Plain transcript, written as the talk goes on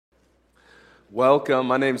Welcome.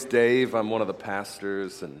 My name's Dave. I'm one of the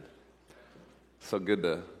pastors, and so good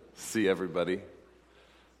to see everybody.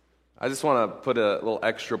 I just want to put a little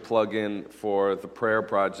extra plug in for the prayer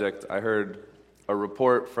project. I heard a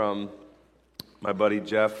report from my buddy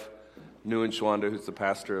Jeff Neuenschwander, who's the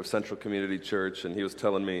pastor of Central Community Church, and he was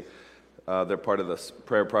telling me they're part of this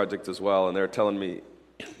prayer project as well, and he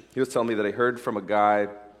was telling me that he heard from a guy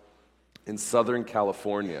in Southern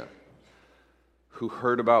California who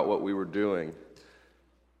heard about what we were doing,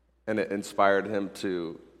 and it inspired him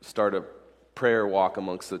to start a prayer walk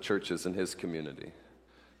amongst the churches in his community.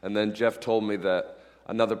 And then Jeff told me that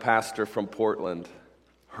another pastor from Portland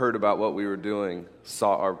heard about what we were doing,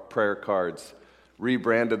 saw our prayer cards,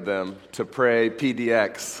 rebranded them to Pray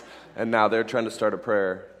PDX, and now they're trying to start a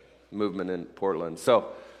prayer movement in Portland.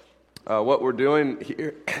 So what we're doing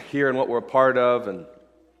here and what we're a part of, and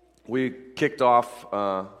we kicked off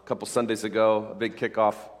a couple Sundays ago, a big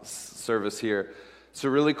kickoff service here. It's a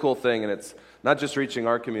really cool thing, and it's not just reaching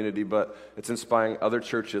our community, but it's inspiring other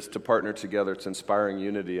churches to partner together. It's inspiring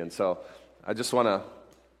unity, and so I just want to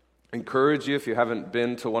encourage you, if you haven't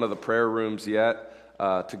been to one of the prayer rooms yet,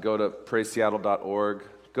 to go to PraySeattle.org.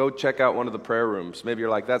 Go check out one of the prayer rooms. Maybe you're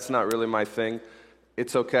like, that's not really my thing.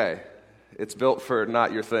 It's okay. It's built for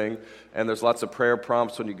not your thing, and there's lots of prayer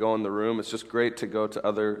prompts when you go in the room. It's just great to go to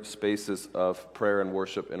other spaces of prayer and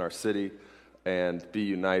worship in our city and be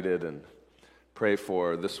united and pray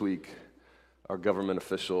for, this week, our government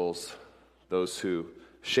officials, those who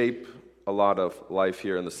shape a lot of life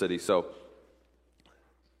here in the city. So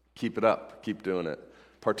keep it up. Keep doing it.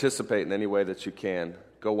 Participate in any way that you can.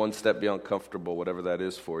 Go one step beyond comfortable, whatever that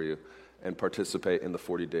is for you, and participate in the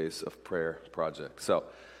 40 Days of Prayer project. So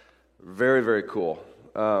very, very cool.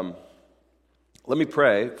 Let me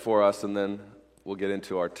pray for us, and then we'll get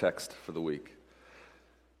into our text for the week.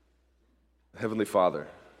 Heavenly Father,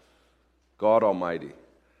 God Almighty,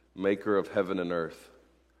 maker of heaven and earth,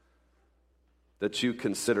 that you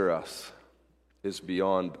consider us is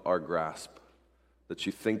beyond our grasp, that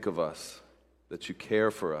you think of us, that you care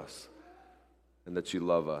for us, and that you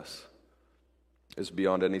love us is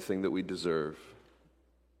beyond anything that we deserve.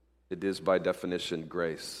 It is by definition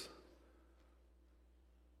grace.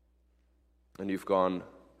 And you've gone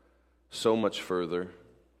so much further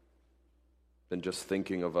than just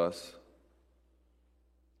thinking of us.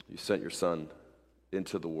 You sent your Son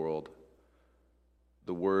into the world.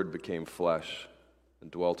 The Word became flesh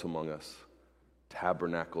and dwelt among us,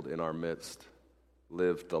 tabernacled in our midst,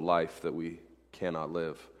 lived the life that we cannot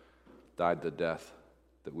live, died the death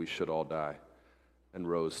that we should all die, and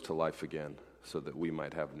rose to life again so that we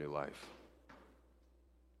might have new life.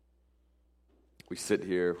 We sit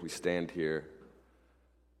here, we stand here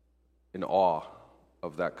in awe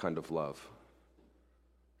of that kind of love.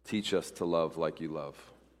 Teach us to love like you love.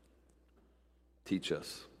 Teach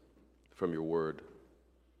us from your word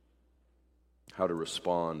how to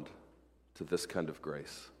respond to this kind of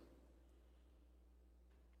grace.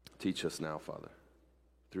 Teach us now, Father,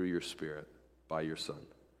 through your Spirit, by your Son.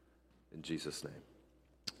 In Jesus' name,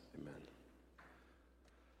 amen.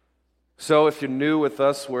 So if you're new with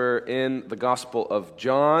us, we're in the Gospel of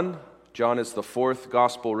John. John is the fourth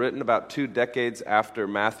gospel written, about 2 decades after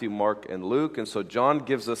Matthew, Mark, and Luke. And so John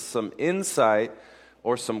gives us some insight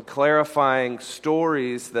or some clarifying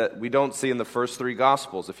stories that we don't see in the first 3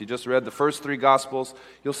 gospels. If you just read the first 3 gospels,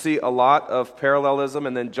 you'll see a lot of parallelism.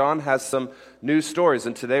 And then John has some new stories.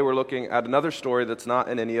 And today we're looking at another story that's not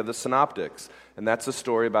in any of the synoptics. And that's a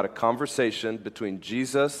story about a conversation between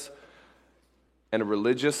Jesus and a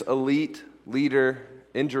religious elite leader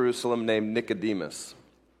in Jerusalem named Nicodemus.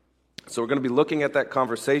 So we're going to be looking at that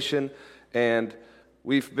conversation, and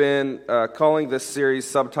we've been calling this series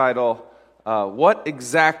subtitle, What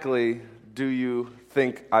Exactly Do You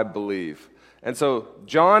Think I Believe? And so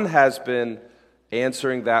John has been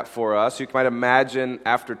answering that for us. You might imagine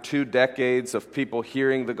after 2 decades of people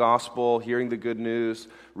hearing the gospel, hearing the good news,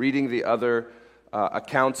 reading the other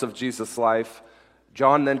accounts of Jesus' life,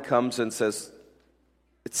 John then comes and says,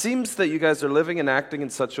 it seems that you guys are living and acting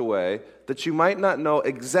in such a way that you might not know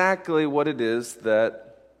exactly what it is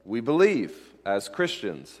that we believe as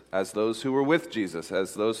Christians, as those who were with Jesus,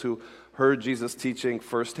 as those who heard Jesus teaching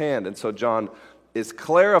firsthand. And so John is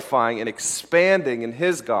clarifying and expanding in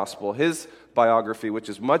his gospel, his biography, which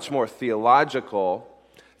is much more theological.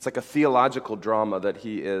 It's like a theological drama that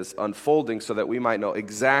he is unfolding so that we might know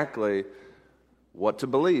exactly what to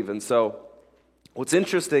believe. And so what's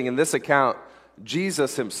interesting in this account,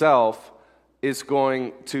 Jesus himself is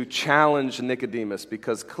going to challenge Nicodemus,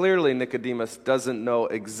 because clearly Nicodemus doesn't know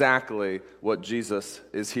exactly what Jesus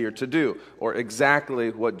is here to do, or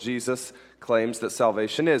exactly what Jesus claims that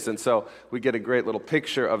salvation is. And so we get a great little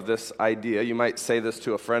picture of this idea. You might say this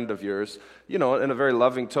to a friend of yours, in a very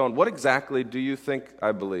loving tone. What exactly do you think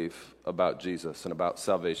I believe about Jesus and about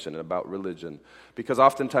salvation and about religion? Because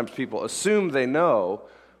oftentimes people assume they know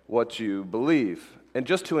what you believe. And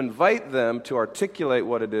just to invite them to articulate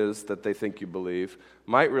what it is that they think you believe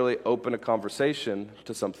might really open a conversation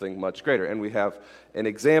to something much greater. And we have an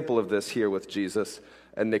example of this here with Jesus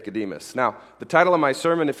and Nicodemus. Now, the title of my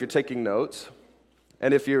sermon, if you're taking notes,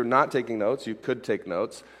 and if you're not taking notes, you could take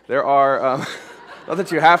notes. There are, not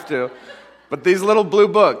that you have to, but these little blue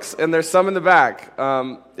books, and there's some in the back.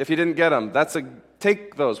 If you didn't get them,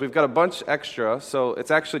 take those. We've got a bunch extra, so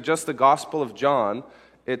it's actually just the Gospel of John.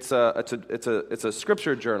 It's a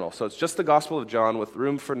scripture journal, so it's just the Gospel of John with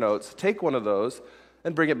room for notes. Take one of those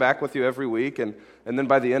and bring it back with you every week, and then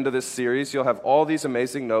by the end of this series, you'll have all these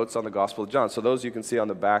amazing notes on the Gospel of John. So those you can see on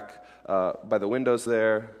the back by the windows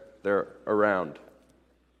there, they're around.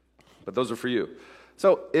 But those are for you.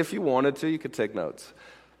 So if you wanted to, you could take notes.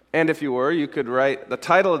 And if you were, you could write the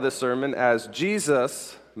title of this sermon as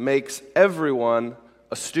Jesus Makes Everyone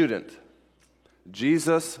a Student.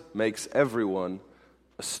 Jesus makes everyone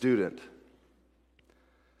a student.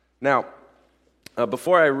 Now,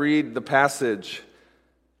 before I read the passage,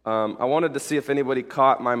 I wanted to see if anybody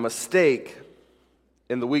caught my mistake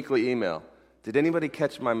in the weekly email. Did anybody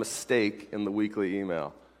catch my mistake in the weekly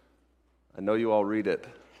email? I know you all read it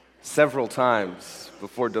several times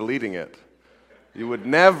before deleting it. You would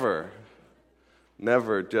never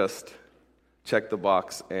just check the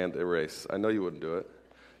box and erase. I know you wouldn't do it.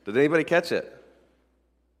 Did anybody catch it?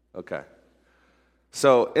 Okay.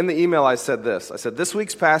 So in the email I said this. I said, this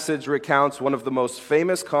week's passage recounts one of the most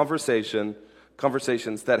famous conversations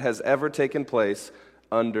that has ever taken place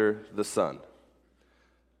under the sun.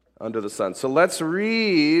 Under the sun. So let's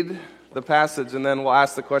read the passage and then we'll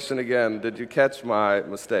ask the question again. Did you catch my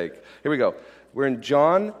mistake? Here we go. We're in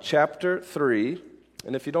John chapter 3.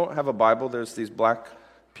 And if you don't have a Bible, there's these black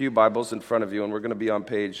pew Bibles in front of you, and we're going to be on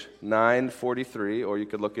page 943, or you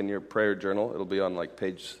could look in your prayer journal. It'll be on like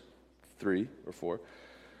page 3 or 4.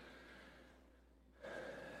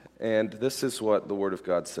 And this is what the Word of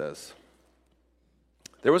God says.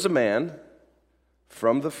 There was a man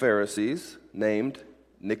from the Pharisees named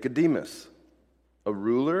Nicodemus, a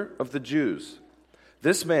ruler of the Jews.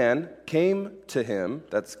 This man came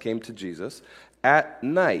to Jesus, at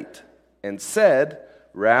night and said,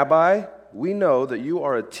 Rabbi, we know that you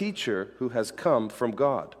are a teacher who has come from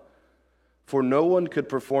God. For no one could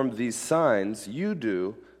perform these signs you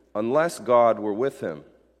do unless God were with him.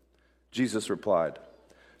 Jesus replied,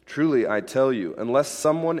 Truly I tell you, unless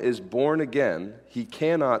someone is born again, he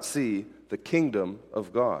cannot see the kingdom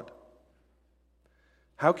of God.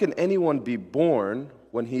 How can anyone be born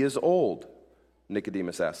when he is old?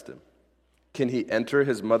 Nicodemus asked him. Can he enter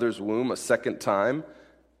his mother's womb a second time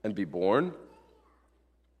and be born?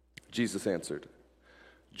 Jesus answered,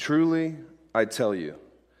 Truly I tell you,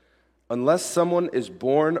 unless someone is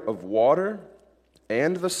born of water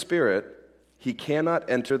and the Spirit, he cannot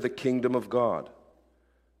enter the kingdom of God.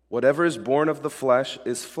 Whatever is born of the flesh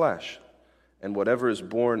is flesh, and whatever is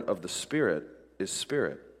born of the Spirit is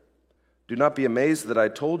spirit. Do not be amazed that I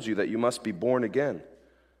told you that you must be born again.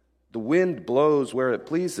 The wind blows where it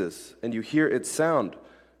pleases, and you hear its sound,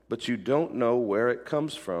 but you don't know where it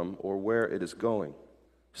comes from or where it is going.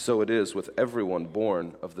 So it is with everyone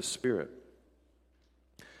born of the Spirit.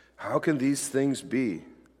 How can these things be?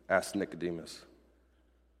 Asked Nicodemus.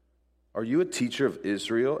 Are you a teacher of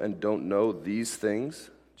Israel and don't know these things?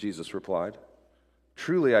 Jesus replied.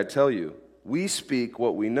 Truly I tell you, we speak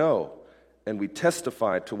what we know, and we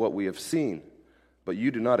testify to what we have seen, but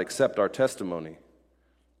you do not accept our testimony.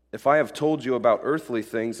 If I have told you about earthly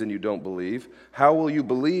things and you don't believe, how will you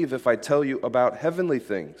believe if I tell you about heavenly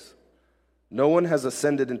things? No one has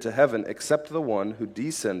ascended into heaven except the one who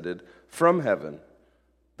descended from heaven,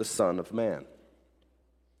 the Son of Man.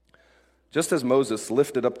 Just as Moses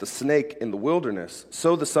lifted up the snake in the wilderness,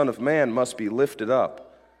 so the Son of Man must be lifted up,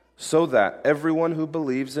 so that everyone who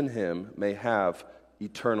believes in him may have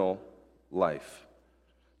eternal life.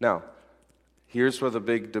 Now, here's where the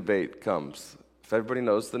big debate comes. If everybody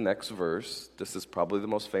knows the next verse, this is probably the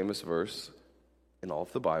most famous verse in all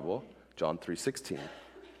of the Bible, John 3:16.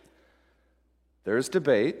 There is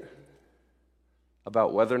debate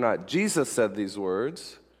about whether or not Jesus said these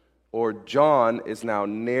words or John is now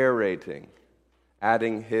narrating,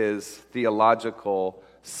 adding his theological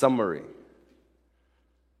summary.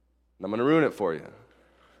 And I'm going to ruin it for you.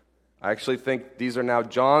 I actually think these are now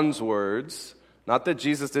John's words. Not that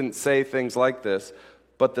Jesus didn't say things like this,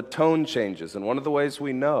 but the tone changes. And one of the ways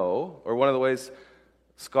we know, or one of the ways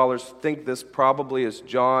scholars think this probably is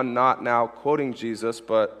John not now quoting Jesus,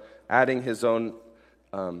 but adding his own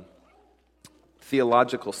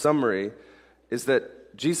theological summary, is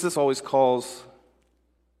that Jesus always calls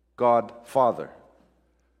God Father.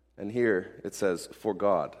 And here it says, for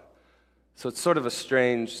God. So it's sort of a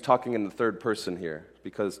strange talking in the third person here,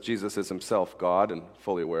 because Jesus is himself God and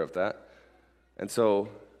fully aware of that. And so,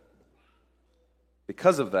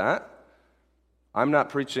 because of that, I'm not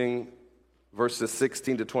preaching verses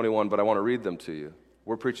 16 to 21, but I want to read them to you.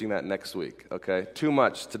 We're preaching that next week, okay? Too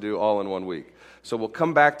much to do all in one week. So we'll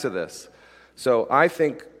come back to this. So I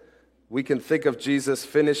think we can think of Jesus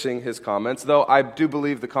finishing his comments, though I do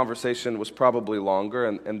believe the conversation was probably longer,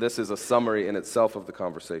 and this is a summary in itself of the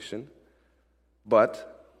conversation.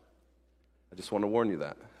 But I just want to warn you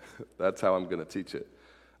that. That's how I'm going to teach it.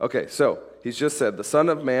 Okay, so he's just said, the Son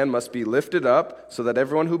of Man must be lifted up so that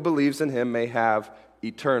everyone who believes in him may have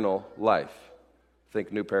eternal life.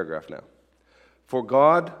 Think new paragraph now. For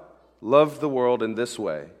God loved the world in this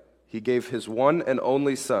way. He gave his one and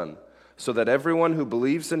only Son, so that everyone who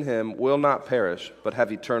believes in him will not perish, but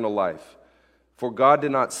have eternal life. For God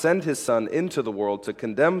did not send his Son into the world to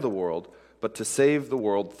condemn the world, but to save the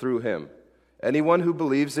world through him. Anyone who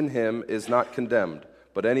believes in him is not condemned,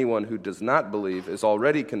 but anyone who does not believe is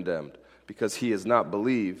already condemned, because he has not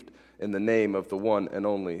believed in the name of the one and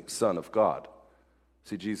only Son of God.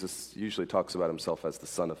 See, Jesus usually talks about himself as the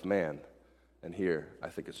Son of Man. And here, I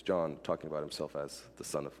think it's John talking about himself as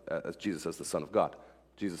Jesus as the Son of God.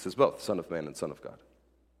 Jesus is both Son of Man and Son of God.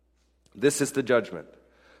 This is the judgment.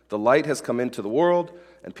 The light has come into the world,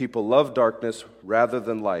 and people love darkness rather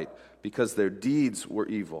than light, because their deeds were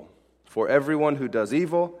evil. For everyone who does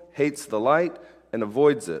evil hates the light and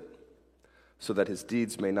avoids it, so that his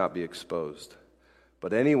deeds may not be exposed.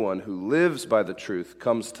 But anyone who lives by the truth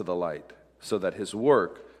comes to the light, so that his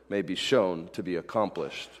work may be shown to be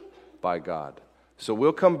accomplished by God. So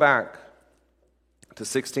we'll come back to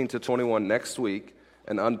 16 to 21 next week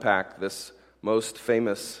and unpack this most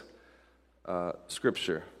famous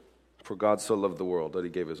scripture, for God so loved the world that he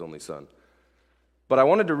gave his only Son. But I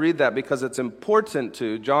wanted to read that because it's important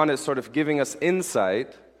to, John is sort of giving us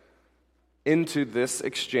insight into this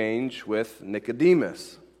exchange with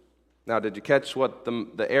Nicodemus. Now, did you catch what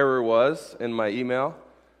the error was in my email?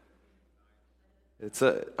 It's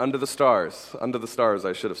under the stars,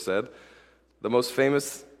 I should have said. The most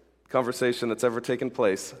famous conversation that's ever taken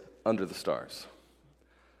place, under the stars.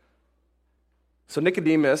 So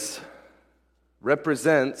Nicodemus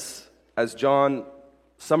represents, as John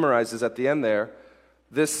summarizes at the end there,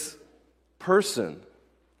 this person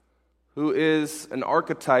who is an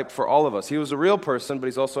archetype for all of us. He was a real person, but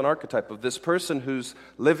he's also an archetype of this person who's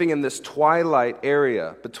living in this twilight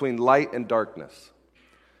area between light and darkness.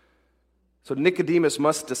 So Nicodemus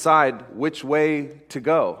must decide which way to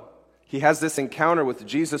go. He has this encounter with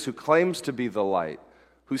Jesus, who claims to be the light,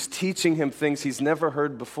 who's teaching him things he's never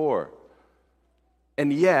heard before.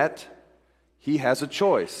 And yet, he has a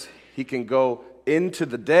choice. He can go into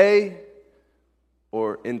the day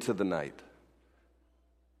or into the night.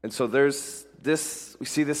 And so there's this, we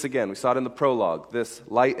see this again. We saw it in the prologue, this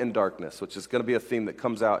light and darkness, which is going to be a theme that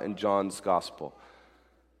comes out in John's gospel.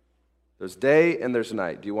 There's day and there's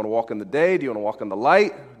night. Do you want to walk in the day? Do you want to walk in the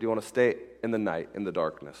light? Do you want to stay in the night, in the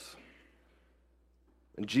darkness?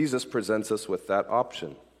 And Jesus presents us with that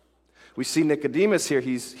option. We see Nicodemus here.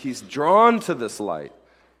 He's drawn to this light.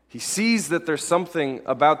 He sees that there's something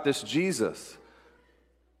about this Jesus.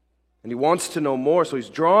 And he wants to know more, so he's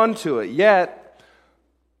drawn to it. Yet,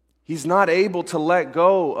 he's not able to let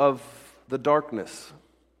go of the darkness.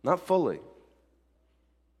 Not fully.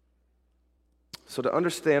 So to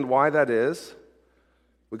understand why that is,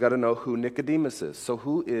 we got to know who Nicodemus is. So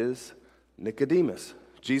who is Nicodemus?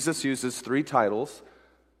 Jesus uses three titles,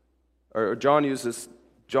 or Jesus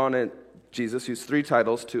use three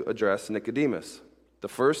titles to address Nicodemus. The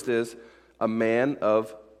first is a man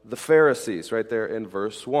of the Pharisees, right there in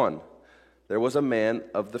verse 1. There was a man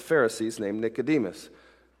of the Pharisees named Nicodemus.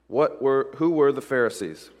 Who were the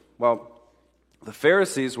Pharisees? Well, the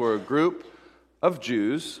Pharisees were a group of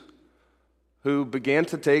Jews who began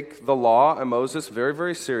to take the law and Moses very,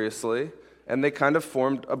 very seriously, and they kind of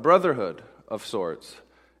formed a brotherhood of sorts.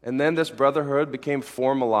 And then this brotherhood became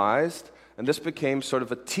formalized, and this became sort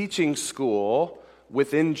of a teaching school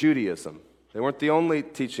within Judaism. They weren't the only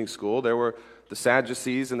teaching school. There were the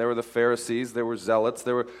Sadducees, and there were the Pharisees, there were Zealots.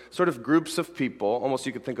 There were sort of groups of people, almost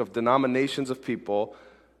you could think of denominations of people,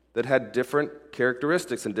 that had different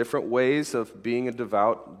characteristics and different ways of being a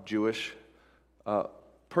devout Jewish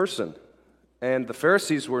person. And the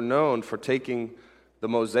Pharisees were known for taking the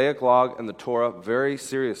Mosaic Law and the Torah very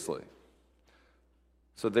seriously.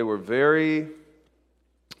 So they were very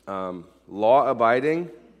law-abiding.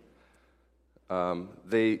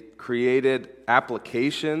 They created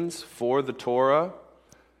applications for the Torah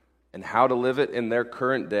and how to live it in their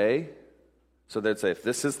current day. So they'd say, if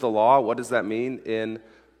this is the law, what does that mean in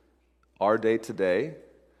our day today?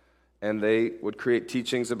 And they would create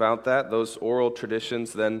teachings about that. Those oral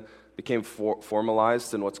traditions then became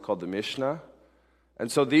formalized in what's called the Mishnah. And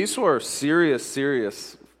so these were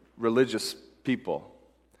serious religious people.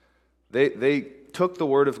 They took the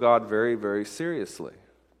Word of God very, very seriously.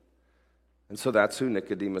 And so that's who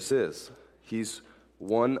Nicodemus is. He's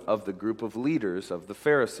one of the group of leaders of the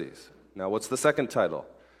Pharisees. Now, what's the second title?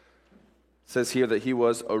 It says here that he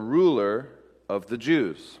was a ruler of the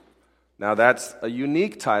Jews. Now, that's a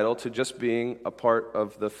unique title to just being a part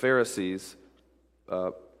of the Pharisees'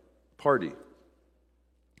 party.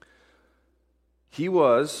 He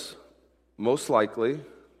was, most likely,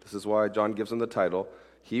 this is why John gives him the title,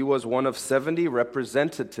 he was one of 70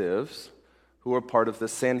 representatives who were part of the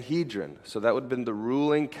Sanhedrin. So that would have been the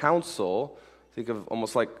ruling council, think of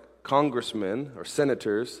almost like congressmen or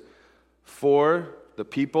senators, for the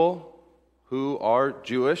people who are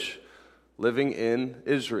Jewish living in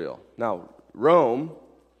Israel. Now, Rome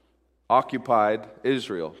occupied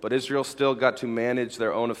Israel, but Israel still got to manage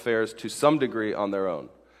their own affairs to some degree on their own.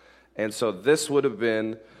 And so this would have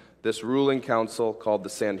been this ruling council called the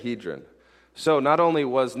Sanhedrin. So not only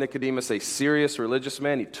was Nicodemus a serious religious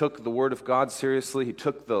man, he took the Word of God seriously, he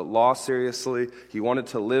took the law seriously, he wanted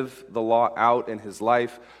to live the law out in his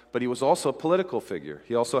life, but he was also a political figure.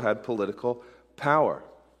 He also had political power.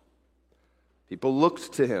 People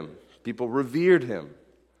looked to him. People revered him.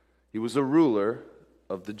 He was a ruler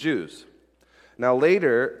of the Jews. Now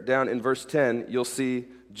later, down in verse 10, you'll see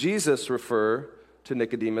Jesus refer to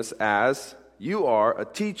Nicodemus as, "You are a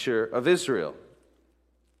teacher of Israel."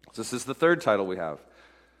 So this is the third title we have.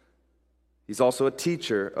 He's also a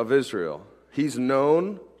teacher of Israel. He's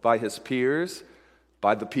known by his peers,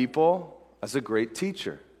 by the people, as a great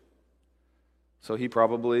teacher. So he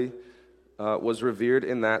probably was revered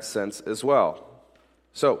in that sense as well.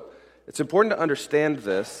 So it's important to understand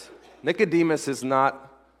this. Nicodemus is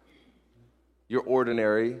not your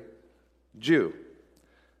ordinary Jew.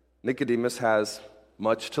 Nicodemus has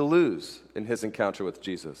much to lose in his encounter with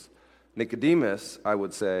Jesus. Nicodemus, I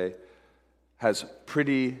would say, has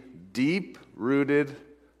pretty deep-rooted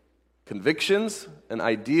convictions and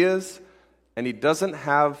ideas, and he doesn't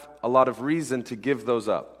have a lot of reason to give those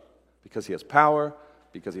up because he has power,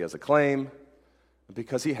 because he has a claim,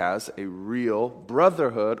 because he has a real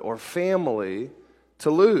brotherhood or family to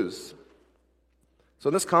lose. So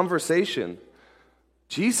in this conversation,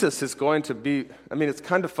 Jesus is going to be, it's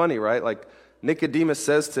kind of funny, right? Like Nicodemus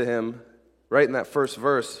says to him, right in that first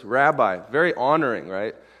verse, "Rabbi," very honoring,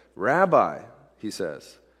 right? "Rabbi," he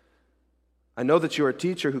says, "I know that you are a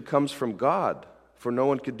teacher who comes from God, for no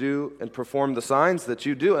one could do and perform the signs that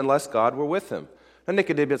you do unless God were with him." And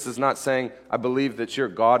Nicodemus is not saying, "I believe that you're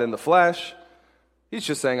God in the flesh." He's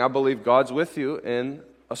just saying, "I believe God's with you in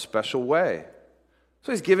a special way."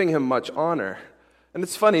 So he's giving him much honor. And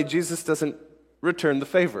it's funny, Jesus doesn't return the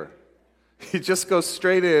favor. He just goes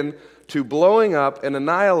straight in to blowing up and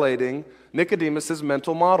annihilating Nicodemus'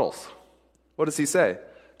 mental models. What does he say?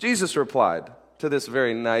 Jesus replied to this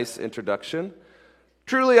very nice introduction,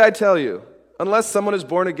 "Truly I tell you, unless someone is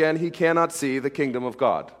born again, he cannot see the kingdom of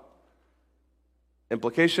God."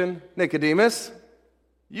 Implication, Nicodemus,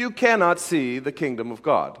 you cannot see the kingdom of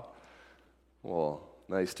God. Well,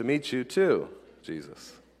 nice to meet you too,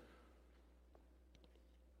 Jesus.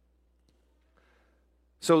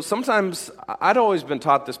 So sometimes, I'd always been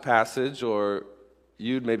taught this passage, or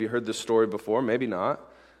you'd maybe heard this story before, maybe not,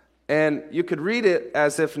 and you could read it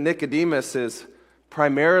as if Nicodemus is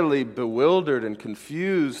primarily bewildered and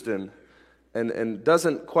confused and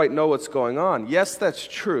doesn't quite know what's going on. Yes, that's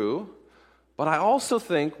true, but I also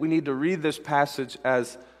think we need to read this passage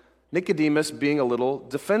as Nicodemus being a little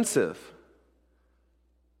defensive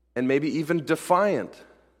and maybe even defiant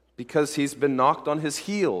because he's been knocked on his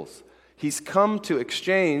heels. He's come to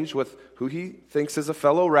exchange with who he thinks is a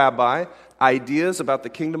fellow rabbi ideas about the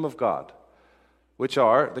kingdom of God, which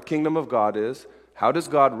are, the kingdom of God is, how does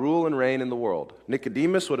God rule and reign in the world?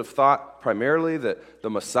 Nicodemus would have thought primarily that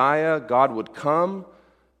the Messiah, God would come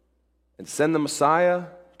and send the Messiah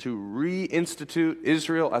to reinstitute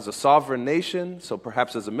Israel as a sovereign nation, so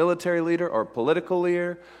perhaps as a military leader or a political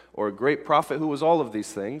leader or a great prophet who was all of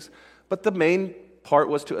these things. But the main part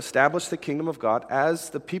was to establish the kingdom of God as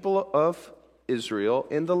the people of Israel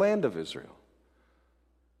in the land of Israel.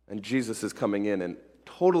 And Jesus is coming in and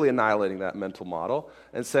totally annihilating that mental model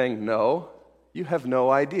and saying, no, you have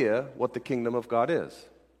no idea what the kingdom of God is.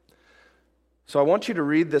 So I want you to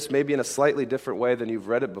read this maybe in a slightly different way than you've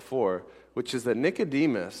read it before, which is that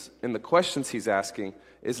Nicodemus, in the questions he's asking,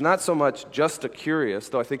 is not so much just a curious,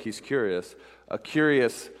 though I think he's curious, a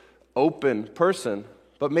curious, open person,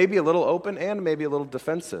 but maybe a little open and maybe a little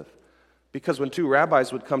defensive. Because when two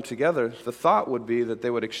rabbis would come together, the thought would be that they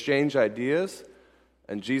would exchange ideas,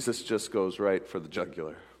 and Jesus just goes right for the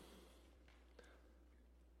jugular.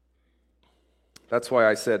 That's why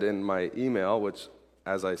I said in my email, which,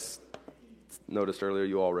 as I noticed earlier,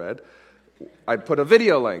 you all read, I put a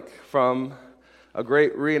video link from a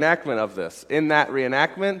great reenactment of this. In that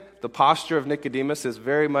reenactment, the posture of Nicodemus is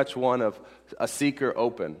very much one of a seeker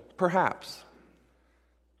open, perhaps.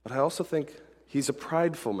 But I also think he's a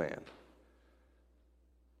prideful man.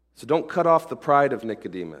 So don't cut off the pride of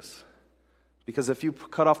Nicodemus. Because if you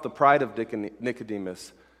cut off the pride of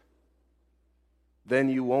Nicodemus, then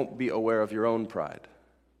you won't be aware of your own pride.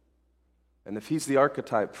 And if he's the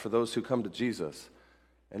archetype for those who come to Jesus,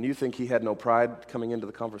 and you think he had no pride coming into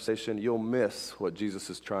the conversation, you'll miss what Jesus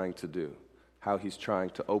is trying to do, how he's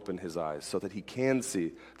trying to open his eyes so that he can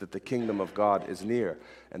see that the kingdom of God is near,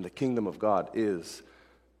 and the kingdom of God is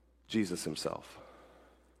Jesus himself.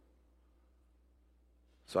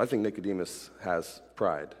 So I think Nicodemus has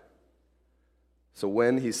pride. So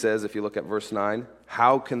when he says, if you look at verse 9,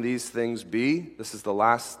 how can these things be? This is the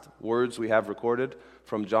last words we have recorded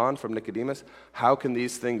from John, from Nicodemus. How can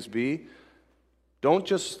these things be? Don't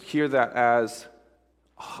just hear that as,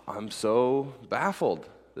 oh, I'm so baffled.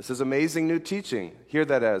 This is amazing new teaching. Hear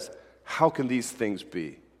that as, how can these things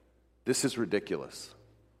be? This is ridiculous.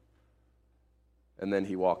 And then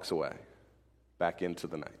he walks away, back into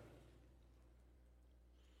the night.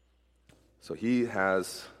 So he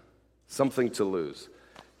has something to lose.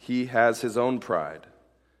 He has his own pride.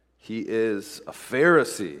 He is a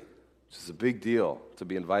Pharisee, which is a big deal to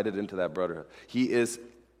be invited into that brotherhood. He is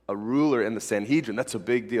a ruler in the Sanhedrin. That's a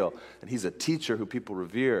big deal. And he's a teacher who people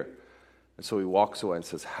revere. And so he walks away and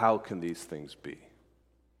says, how can these things be?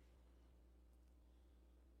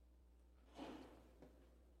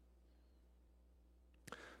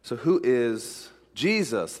 So who is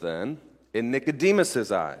Jesus then in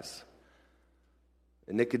Nicodemus's eyes?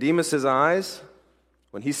 In Nicodemus's eyes,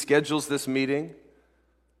 when he schedules this meeting,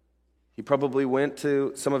 he probably went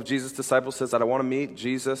to some of Jesus' disciples, says that I want to meet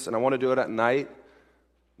Jesus and I want to do it at night.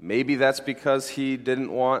 Maybe that's because he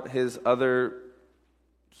didn't want his other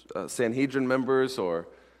Sanhedrin members or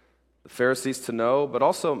the Pharisees to know, but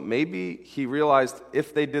also maybe he realized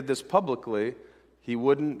if they did this publicly, he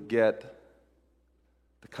wouldn't get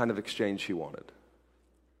the kind of exchange he wanted.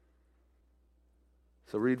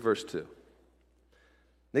 So read verse 2.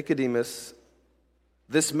 Nicodemus,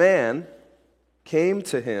 this man came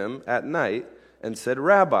to him at night and said,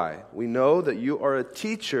 Rabbi, we know that you are a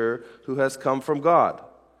teacher who has come from God.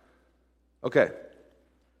 Okay.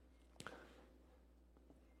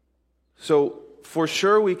 So for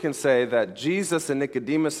sure we can say that Jesus in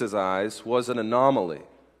Nicodemus's eyes was an anomaly.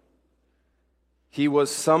 He was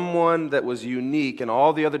someone that was unique in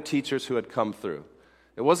all the other teachers who had come through.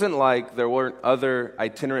 It wasn't like there weren't other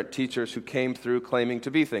itinerant teachers who came through claiming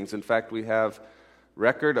to be things. In fact, we have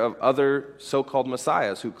record of other so-called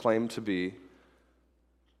messiahs who claimed to be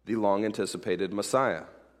the long-anticipated Messiah.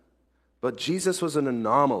 But Jesus was an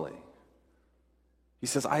anomaly. He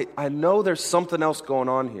says, I know there's something else going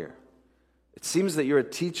on here. It seems that you're a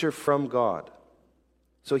teacher from God.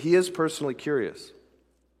 So he is personally curious.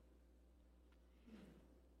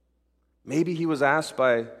 Maybe he was asked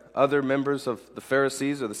by other members of the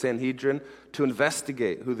Pharisees or the Sanhedrin to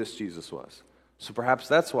investigate who this Jesus was. So perhaps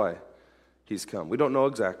that's why he's come. We don't know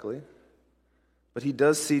exactly. But he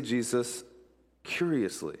does see Jesus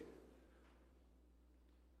curiously.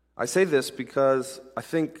 I say this because I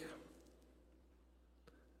think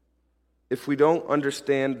if we don't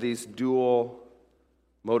understand these dual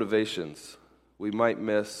motivations, we might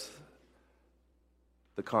miss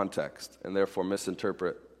the context and therefore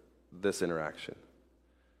misinterpret this interaction.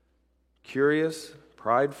 Curious,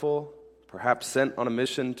 prideful, perhaps sent on a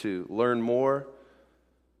mission to learn more.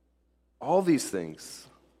 All these things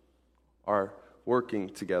are working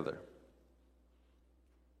together.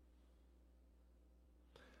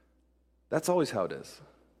 That's always how it is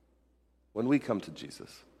when we come to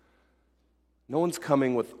Jesus. No one's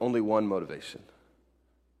coming with only one motivation.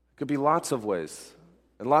 It could be lots of ways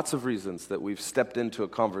and lots of reasons that we've stepped into a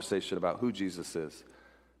conversation about who Jesus is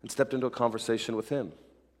and stepped into a conversation with him.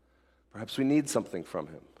 Perhaps we need something from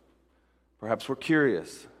him. Perhaps we're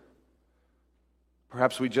curious.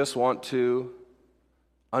 Perhaps we just want to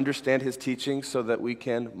understand his teaching so that we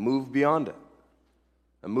can move beyond it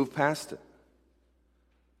and move past it.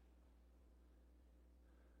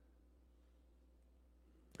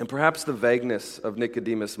 And perhaps the vagueness of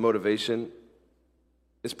Nicodemus' motivation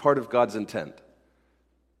is part of God's intent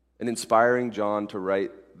in inspiring John to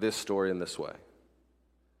write this story in this way.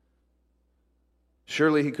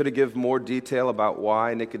 Surely he could have given more detail about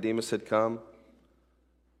why Nicodemus had come.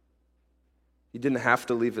 He didn't have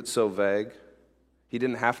to leave it so vague. He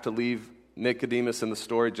didn't have to leave Nicodemus in the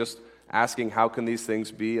story just asking how can these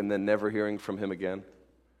things be and then never hearing from him again.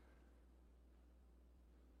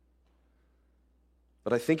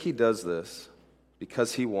 But I think he does this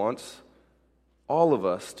because he wants all of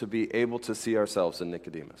us to be able to see ourselves in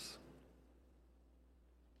Nicodemus.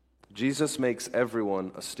 Jesus makes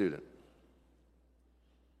everyone a student.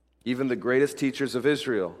 Even the greatest teachers of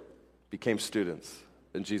Israel became students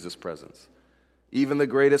in Jesus' presence. Even the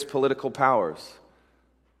greatest political powers,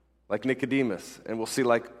 like Nicodemus, and we'll see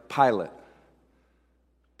like Pilate,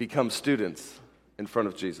 become students in front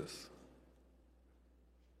of Jesus.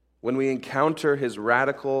 When we encounter his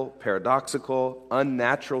radical, paradoxical,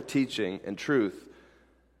 unnatural teaching and truth,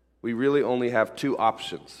 we really only have two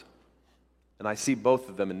options. And I see both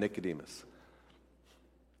of them in Nicodemus.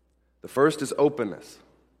 The first is openness.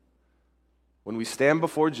 When we stand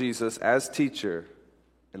before Jesus as teacher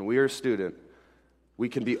and we are a student, we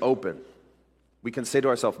can be open. We can say to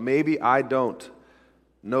ourselves, maybe I don't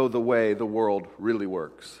know the way the world really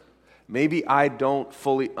works. Maybe I don't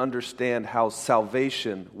fully understand how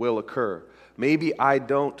salvation will occur. Maybe I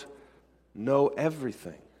don't know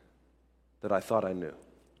everything that I thought I knew.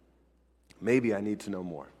 Maybe I need to know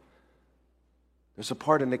more. There's a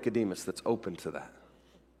part of Nicodemus that's open to that.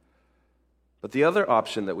 But the other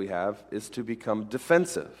option that we have is to become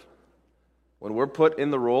defensive. When we're put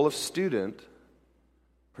in the role of student,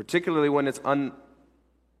 particularly when it's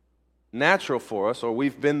unnatural for us, or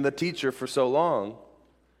we've been the teacher for so long,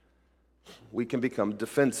 we can become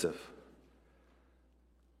defensive.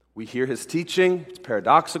 We hear his teaching, it's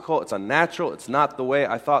paradoxical, it's unnatural, it's not the way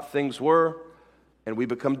I thought things were, and we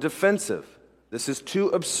become defensive. This is too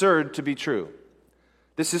absurd to be true.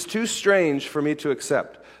 This is too strange for me to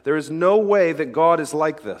accept. There is no way that God is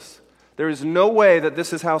like this. There is no way that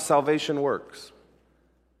this is how salvation works.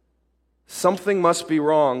 Something must be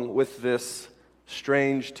wrong with this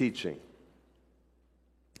strange teaching.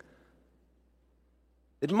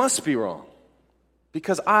 It must be wrong,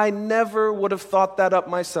 because I never would have thought that up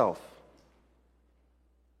myself.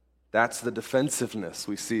 That's the defensiveness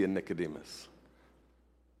we see in Nicodemus.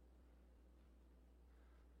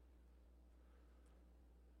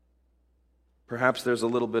 Perhaps there's a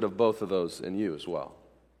little bit of both of those in you as well.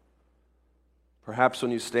 Perhaps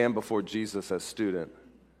when you stand before Jesus as student,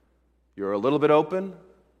 you're a little bit open,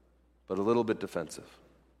 but a little bit defensive.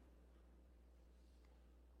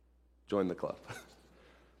 Join the club.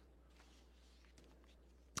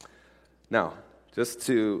 Now, just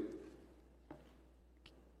to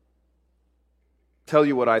tell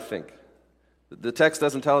you what I think. The text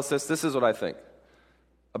doesn't tell us this. This is what I think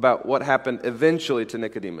about what happened eventually to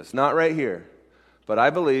Nicodemus. Not right here, but I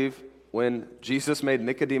believe when Jesus made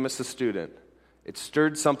Nicodemus a student, it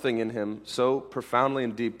stirred something in him so profoundly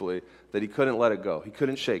and deeply that he couldn't let it go. He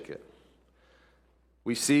couldn't shake it.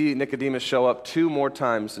 We see Nicodemus show up 2 more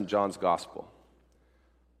times in John's gospel.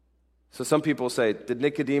 So some people say, did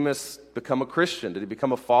Nicodemus become a Christian? Did he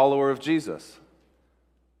become a follower of Jesus?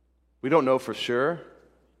 We don't know for sure,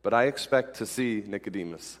 but I expect to see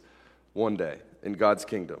Nicodemus one day in God's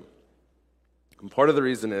kingdom. And part of the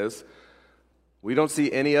reason is we don't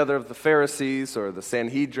see any other of the Pharisees or the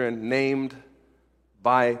Sanhedrin named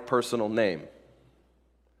by personal name.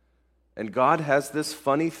 And God has this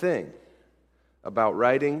funny thing about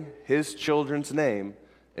writing his children's name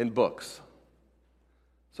in books.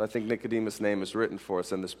 So I think Nicodemus' name is written for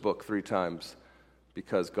us in this book 3 times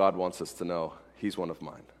because God wants us to know he's one of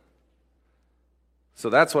mine. So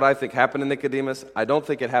that's what I think happened to Nicodemus. I don't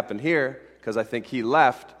think it happened here because I think he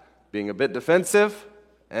left being a bit defensive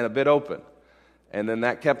and a bit open. And then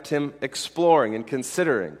that kept him exploring and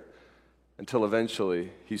considering until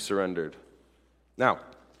eventually he surrendered. Now,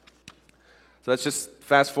 so let's just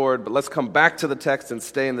fast forward, but let's come back to the text and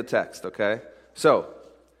stay in the text, okay? So,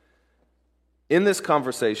 in this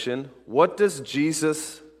conversation, what does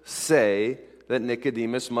Jesus say that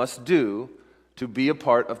Nicodemus must do to be a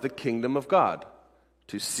part of the kingdom of God?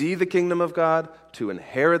 To see the kingdom of God, to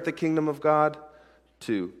inherit the kingdom of God,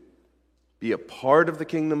 to be a part of the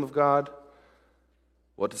kingdom of God?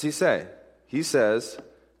 What does he say? He says,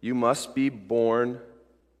 you must be born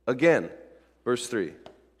again. Verse 3,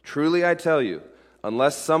 truly I tell you,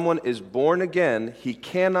 unless someone is born again, he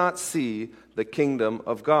cannot see the kingdom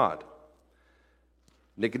of God.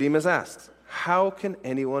 Nicodemus asks, how can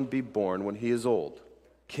anyone be born when he is old?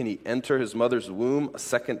 Can he enter his mother's womb a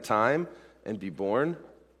second time and be born?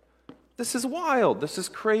 This is wild. This is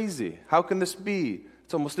crazy. How can this be?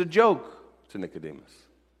 It's almost a joke to Nicodemus.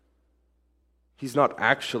 He's not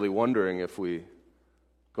actually wondering if we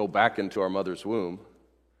go back into our mother's womb.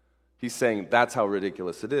 He's saying that's how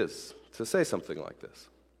ridiculous it is to say something like this.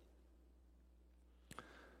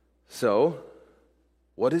 So,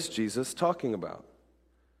 what is Jesus talking about?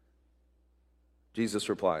 Jesus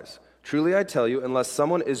replies, truly I tell you, unless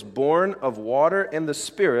someone is born of water and the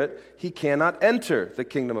Spirit, he cannot enter the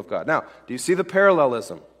kingdom of God. Now, do you see the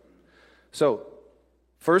parallelism? So,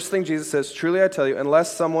 first thing Jesus says, truly I tell you,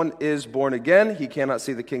 unless someone is born again, he cannot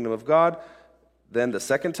see the kingdom of God. Then the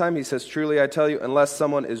second time he says, truly I tell you, unless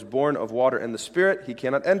someone is born of water and the Spirit, he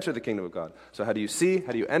cannot enter the kingdom of God. So how do you see?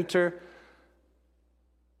 How do you enter?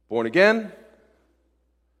 Born again,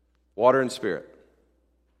 water and Spirit.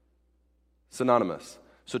 Synonymous.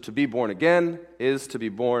 So to be born again is to be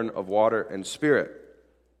born of water and Spirit.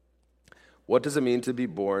 What does it mean to be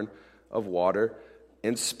born of water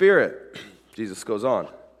and Spirit? Jesus goes on.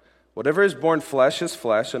 Whatever is born flesh is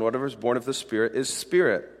flesh, and whatever is born of the Spirit is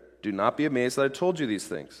spirit. Do not be amazed that I told you these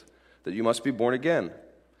things, that you must be born again.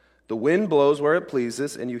 The wind blows where it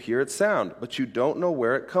pleases, and you hear its sound, but you don't know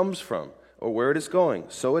where it comes from or where it is going.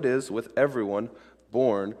 So it is with everyone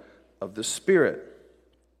born of the Spirit.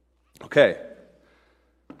 Okay.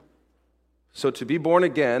 So to be born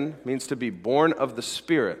again means to be born of the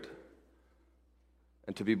Spirit,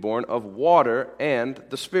 and to be born of water and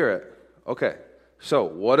the Spirit. Okay, so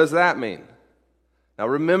what does that mean? Now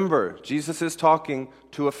remember, Jesus is talking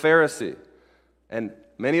to a Pharisee, and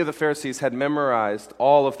many of the Pharisees had memorized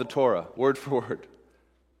all of the Torah, word for word.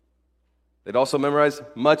 They'd also memorized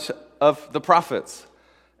much of the prophets.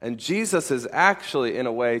 And Jesus is actually, in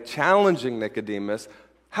a way, challenging Nicodemus.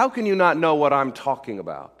 How can you not know what I'm talking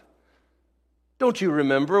about? Don't you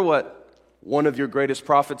remember what one of your greatest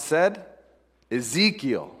prophets said?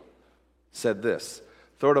 Ezekiel said this.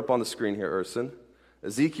 Throw it up on the screen here, Urson.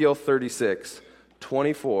 Ezekiel 36,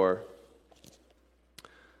 24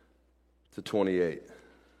 to 28.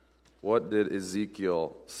 What did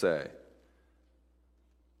Ezekiel say?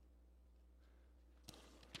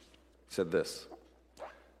 He said this,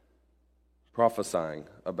 prophesying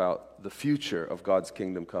about the future of God's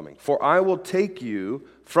kingdom coming. For I will take you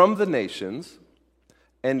from the nations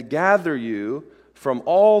and gather you from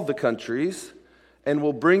all the countries and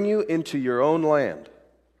will bring you into your own land.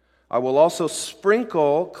 I will also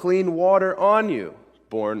sprinkle clean water on you,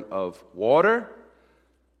 born of water,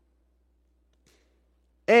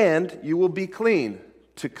 and you will be clean,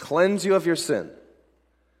 to cleanse you of your sin.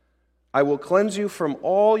 I will cleanse you from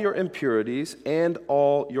all your impurities and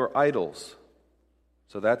all your idols.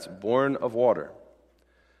 So that's born of water.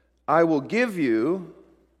 I will give you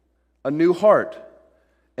a new heart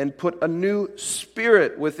and put a new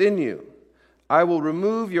spirit within you. I will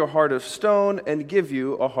remove your heart of stone and give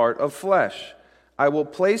you a heart of flesh. I will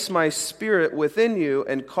place my spirit within you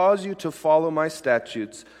and cause you to follow my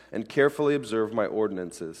statutes and carefully observe my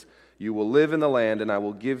ordinances. You will live in the land, and I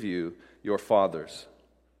will give you your fathers.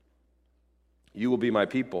 You will be my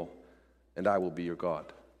people, and I will be your God.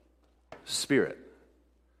 Spirit.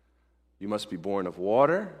 You must be born of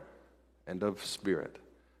water and of spirit.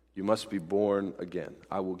 You must be born again.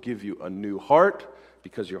 I will give you a new heart,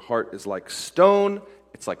 because your heart is like stone.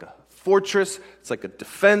 It's like a fortress. It's like a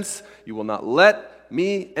defense. You will not let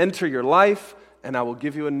me enter your life, and I will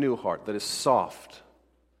give you a new heart that is soft.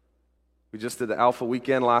 We just did the Alpha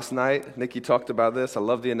Weekend last night. Nikki talked about this. I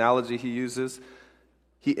love the analogy he uses.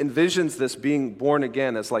 He envisions this being born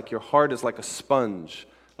again as like your heart is like a sponge,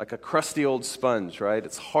 like a crusty old sponge, right?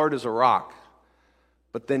 It's hard as a rock.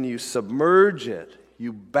 But then you submerge it,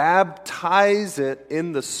 you baptize it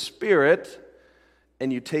in the Spirit,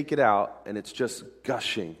 and you take it out, and it's just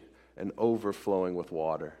gushing and overflowing with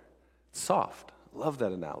water. It's soft. I love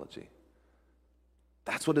that analogy.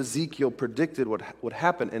 That's what Ezekiel predicted would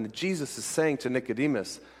happen. And Jesus is saying to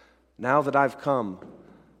Nicodemus, now that I've come,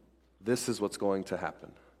 this is what's going to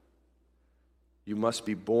happen. You must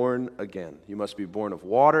be born again. You must be born of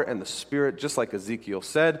water and the Spirit, just like Ezekiel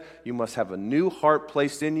said. You must have a new heart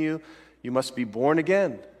placed in you. You must be born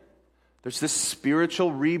again. There's this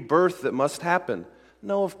spiritual rebirth that must happen.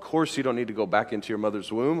 No, of course you don't need to go back into your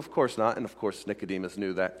mother's womb. Of course not. And of course Nicodemus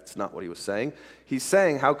knew that. It's not what he was saying. He's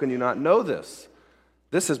saying, how can you not know this?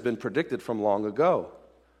 This has been predicted from long ago.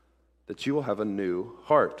 that you will have a new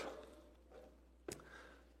heart.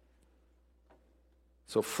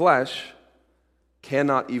 So flesh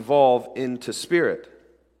cannot evolve into spirit.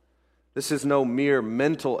 This is no mere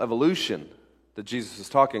mental evolution that Jesus is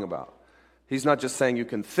talking about. He's not just saying you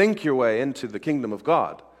can think your way into the kingdom of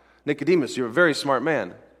God. Nicodemus, you're a very smart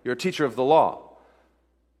man. You're a teacher of the law.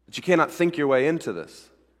 But you cannot think your way into this.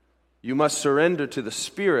 You must surrender to the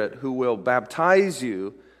Spirit who will baptize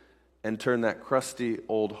you and turn that crusty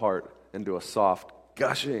old heart into a soft,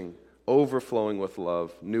 gushing, overflowing with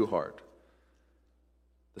love, new heart.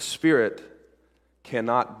 The Spirit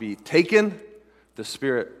cannot be taken. The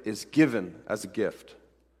Spirit is given as a gift.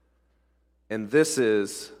 And this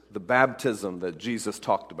is the baptism that Jesus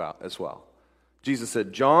talked about as well. Jesus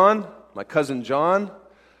said, John, my cousin John,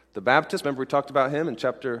 the Baptist, remember we talked about him in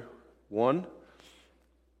chapter 1?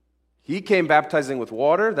 He came baptizing with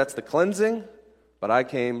water, that's the cleansing, but I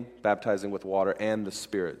came baptizing with water and the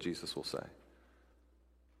Spirit, Jesus will say.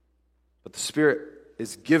 But the Spirit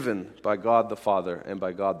is given by God the Father and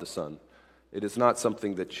by God the Son. It is not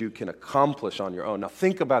something that you can accomplish on your own. Now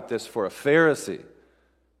think about this for a Pharisee.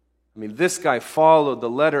 I mean, this guy followed the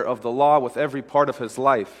letter of the law with every part of his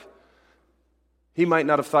life. He might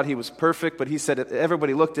not have thought he was perfect, but he said,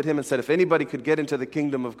 everybody looked at him and said, if anybody could get into the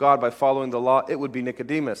kingdom of God by following the law, it would be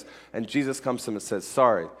Nicodemus. And Jesus comes to him and says,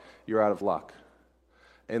 sorry, you're out of luck.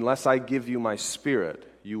 Unless I give you my Spirit,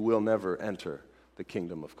 you will never enter the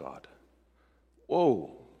kingdom of God.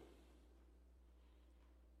 Whoa.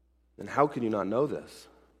 And how can you not know this?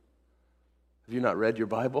 Have you not read your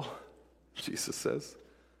Bible? Jesus says.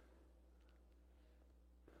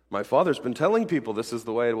 My Father's been telling people this is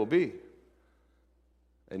the way it will be.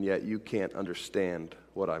 And yet you can't understand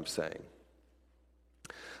what I'm saying.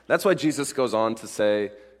 That's why Jesus goes on to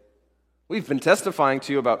say, we've been testifying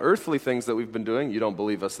to you about earthly things that we've been doing. You don't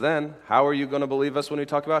believe us then. How are you going to believe us when we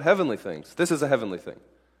talk about heavenly things? This is a heavenly thing.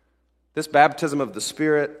 This baptism of the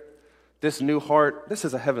Spirit, this new heart, this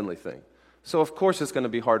is a heavenly thing. So of course it's going to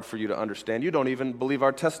be hard for you to understand. You don't even believe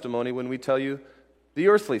our testimony when we tell you the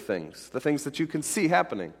earthly things, the things that you can see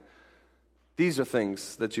happening. These are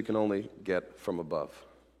things that you can only get from above.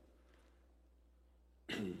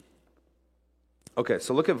 Okay,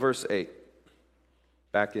 so look at verse 8,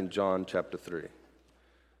 back in John chapter 3.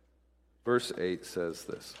 Verse 8 says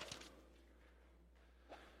this.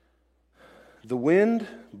 The wind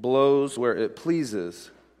blows where it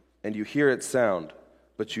pleases, and you hear its sound,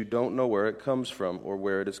 but you don't know where it comes from or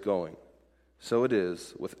where it is going. So it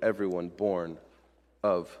is with everyone born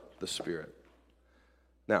of the Spirit.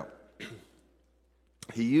 Now,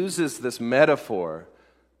 he uses this metaphor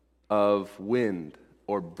of wind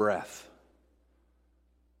or breath.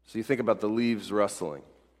 So you think about the leaves rustling.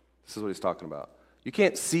 This is what he's talking about. You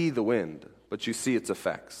can't see the wind, but you see its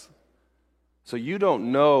effects. So you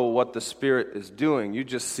don't know what the Spirit is doing. You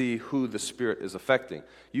just see who the Spirit is affecting.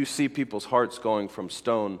 You see people's hearts going from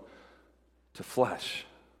stone to flesh.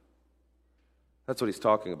 That's what he's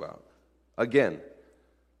talking about. Again,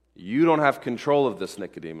 you don't have control of this,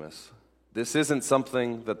 Nicodemus. This isn't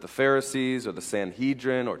something that the Pharisees or the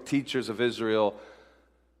Sanhedrin or teachers of Israel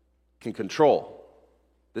can control.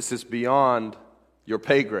 This is beyond your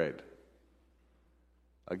pay grade.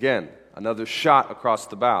 Again, another shot across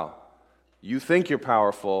the bow. You think you're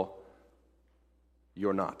powerful,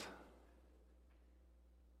 you're not.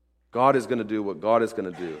 God is going to do what God is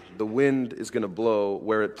going to do. The wind is going to blow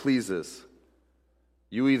where it pleases.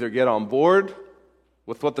 You either get on board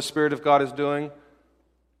with what the Spirit of God is doing,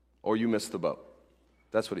 or you miss the boat.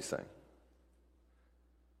 That's what he's saying.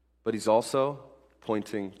 But he's also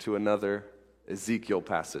pointing to another Ezekiel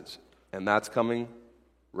passage. And that's coming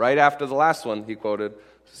right after the last one he quoted.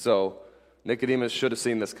 So Nicodemus should have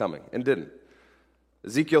seen this coming and didn't.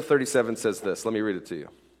 Ezekiel 37 says this. Let me read it to you.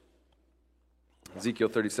 Ezekiel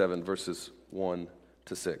 37, verses 1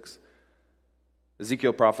 to 6.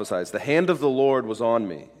 Ezekiel prophesies, "The hand of the Lord was on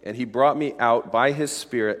me, and he brought me out by his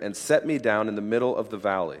Spirit and set me down in the middle of the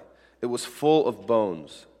valley. It was full of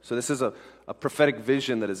bones." So this is a prophetic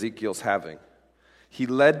vision that Ezekiel's having. "He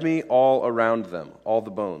led me all around them, all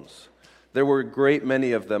the bones. There were a great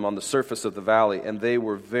many of them on the surface of the valley, and they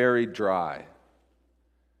were very dry.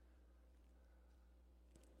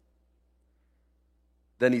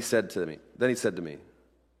 Then he said to me,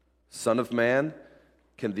 Son of man,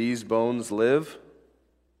 can these bones live?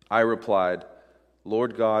 I replied,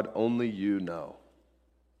 Lord God, only you know.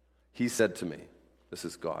 He said to me," this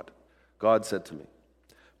is God. God said to me,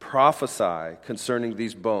 "Prophesy concerning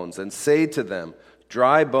these bones and say to them,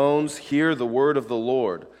 dry bones, hear the word of the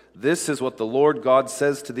Lord. This is what the Lord God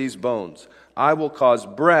says to these bones. I will cause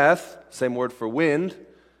breath," same word for wind,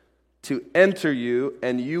 to enter you,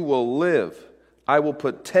 and you will live. I will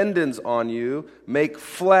put tendons on you, make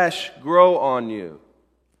flesh grow on you,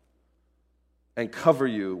 and cover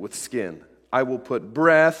you with skin. I will put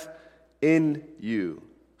breath in you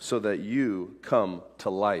so that you come to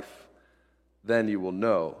life. Then you will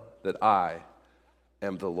know that I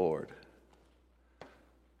am the Lord.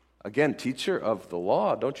 Again, teacher of the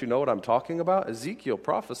law, don't you know what I'm talking about? Ezekiel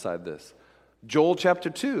prophesied this. Joel chapter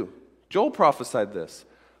 2, Joel prophesied this.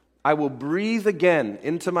 I will breathe again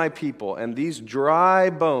into my people, and these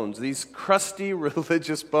dry bones, these crusty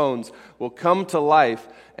religious bones, will come to life,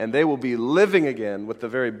 and they will be living again with the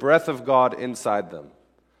very breath of God inside them.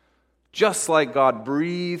 Just like God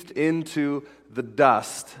breathed into the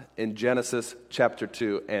dust in Genesis chapter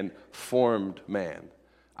 2 and formed man.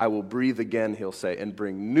 I will breathe again, he'll say, and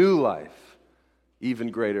bring new life,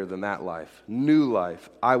 even greater than that life. New life.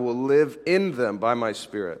 I will live in them by my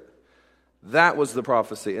Spirit. That was the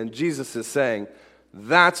prophecy. And Jesus is saying,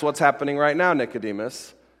 that's what's happening right now,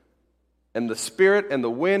 Nicodemus. And the Spirit and the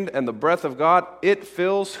wind and the breath of God, it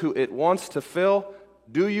fills who it wants to fill.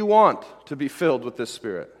 Do you want to be filled with this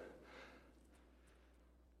Spirit?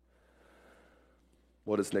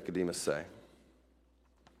 What does Nicodemus say?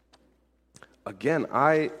 Again,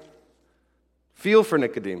 I feel for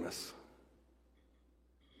Nicodemus.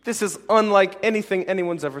 This is unlike anything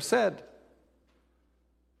anyone's ever said,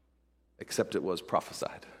 except it was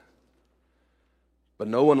prophesied. But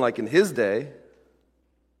no one like in his day.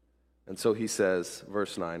 And so he says,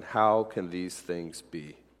 verse 9, how can these things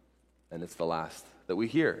be? And it's the last that we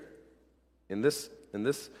hear in this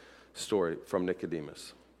story from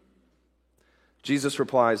Nicodemus. Jesus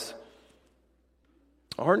replies,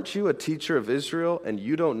 aren't you a teacher of Israel and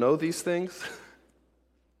you don't know these things?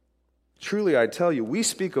 Truly, I tell you, we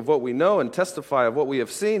speak of what we know and testify of what we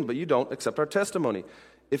have seen, but you don't accept our testimony.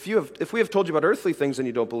 If we have told you about earthly things and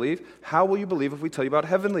you don't believe, how will you believe if we tell you about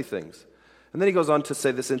heavenly things? And then he goes on to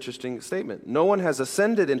say this interesting statement. No one has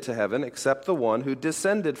ascended into heaven except the one who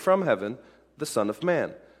descended from heaven, the Son of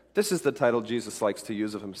Man. This is the title Jesus likes to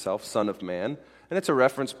use of himself, Son of Man. And it's a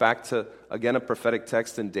reference back to, again, a prophetic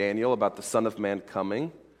text in Daniel about the Son of Man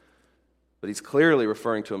coming. But he's clearly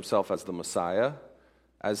referring to himself as the Messiah,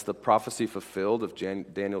 as the prophecy fulfilled of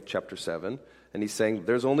Daniel chapter 7. And he's saying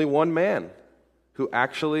there's only one man who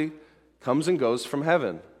actually comes and goes from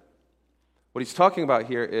heaven. What he's talking about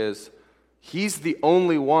here is he's the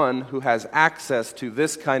only one who has access to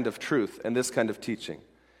this kind of truth and this kind of teaching.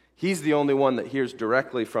 He's the only one that hears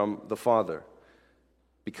directly from the Father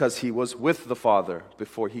because he was with the Father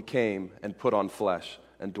before he came and put on flesh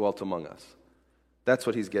and dwelt among us. That's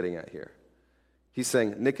what he's getting at here. He's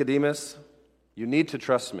saying, Nicodemus, you need to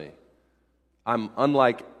trust me. I'm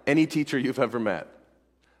unlike any teacher you've ever met.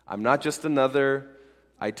 I'm not just another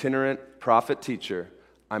itinerant prophet teacher.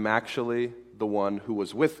 I'm actually the one who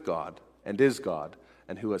was with God and is God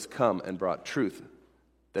and who has come and brought truth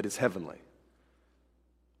that is heavenly.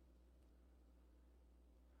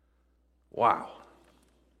 Wow.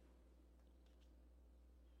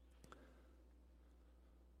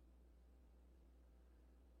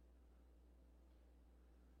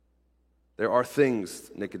 There are things,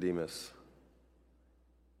 Nicodemus,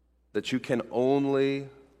 that you can only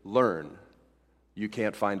learn, you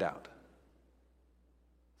can't find out. Does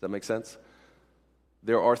that make sense?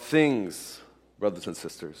 There are things, brothers and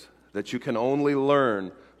sisters, that you can only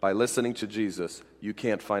learn by listening to Jesus, you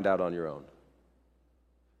can't find out on your own.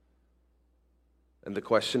 And the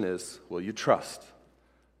question is, will you trust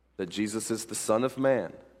that Jesus is the Son of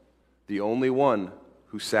Man, the only one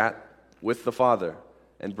who sat with the Father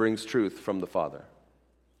and brings truth from the Father?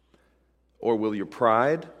 Or will your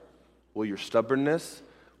pride, will your stubbornness,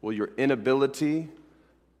 will your inability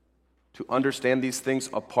to understand these things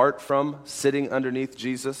apart from sitting underneath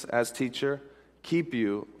Jesus as teacher keep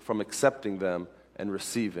you from accepting them and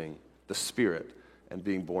receiving the Spirit and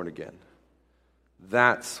being born again?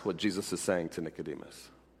 That's what Jesus is saying to Nicodemus.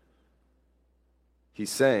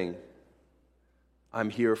 He's saying,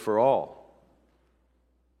 I'm here for all.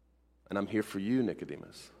 And I'm here for you,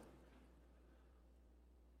 Nicodemus.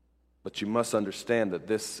 But you must understand that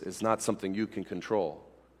this is not something you can control.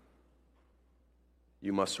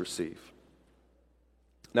 You must receive.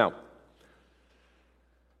 Now,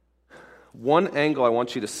 one angle I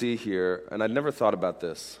want you to see here, and I'd never thought about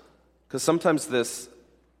this, because sometimes this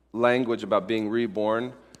language about being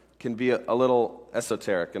reborn can be a little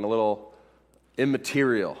esoteric and a little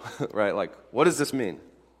immaterial, right? Like, what does this mean?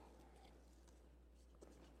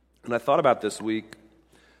 And I thought about this week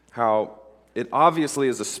how it obviously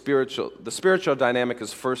is the spiritual dynamic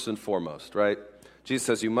is first and foremost, right? Jesus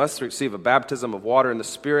says you must receive a baptism of water in the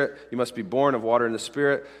Spirit. You must be born of water in the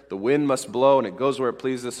Spirit. The wind must blow and it goes where it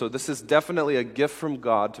pleases. So this is definitely a gift from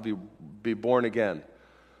God to be born again.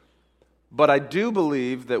 But I do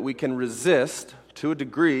believe that we can resist, to a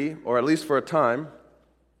degree, or at least for a time,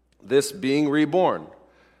 this being reborn.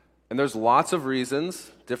 And there's lots of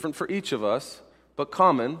reasons, different for each of us, but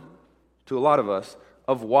common to a lot of us,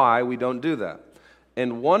 of why we don't do that.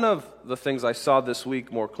 And one of the things I saw this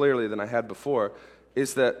week more clearly than I had before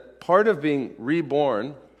is that part of being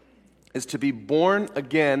reborn is to be born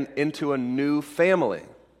again into a new family.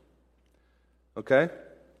 Okay?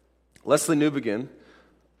 Leslie Newbegin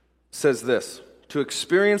says this: to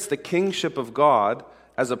experience the kingship of God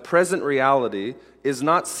as a present reality is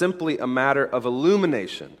not simply a matter of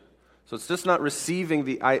illumination. So it's just not receiving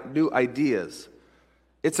the new ideas.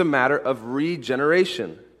 It's a matter of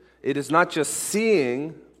regeneration. It is not just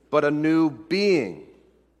seeing, but a new being.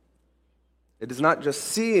 It is not just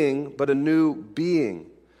seeing, but a new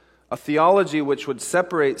being. A theology which would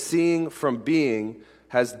separate seeing from being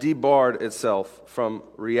has debarred itself from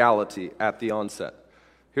reality at the onset.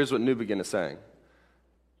 Here's what Newbegin is saying.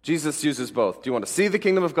 Jesus uses both. Do you want to see the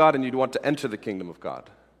kingdom of God and you want to enter the kingdom of God?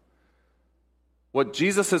 What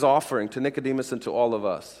Jesus is offering to Nicodemus and to all of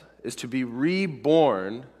us is to be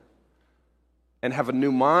reborn and have a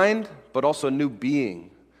new mind, but also a new being.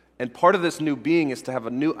 And part of this new being is to have a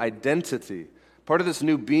new identity. Part of this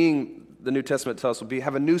new being, the New Testament tells us, will be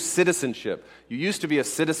have a new citizenship. You used to be a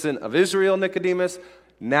citizen of Israel, Nicodemus.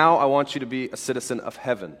 Now I want you to be a citizen of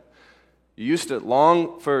heaven. You used to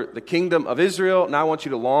long for the kingdom of Israel. Now I want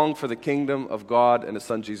you to long for the kingdom of God and His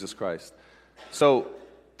Son, Jesus Christ. So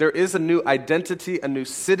there is a new identity, a new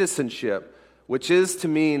citizenship, which is to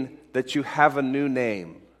mean that you have a new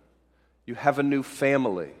name. You have a new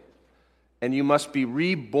family. And you must be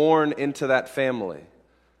reborn into that family.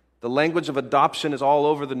 The language of adoption is all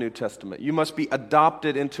over the New Testament. You must be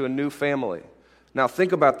adopted into a new family. Now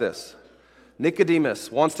think about this.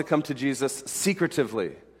 Nicodemus wants to come to Jesus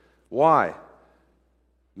secretively. Why?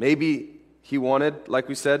 Maybe he wanted, like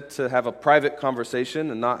we said, to have a private conversation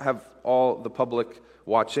and not have all the public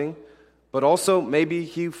watching. But also maybe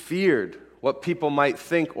he feared what people might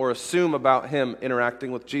think or assume about him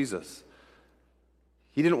interacting with Jesus.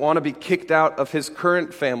 He didn't want to be kicked out of his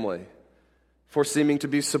current family for seeming to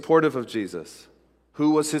be supportive of Jesus.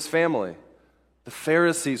 Who was his family? The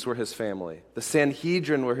Pharisees were his family. The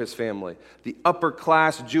Sanhedrin were his family. The upper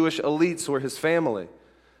class Jewish elites were his family.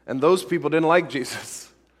 And those people didn't like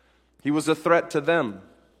Jesus. He was a threat to them.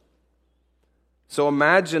 So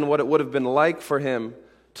imagine what it would have been like for him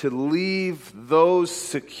to leave those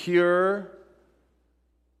secure,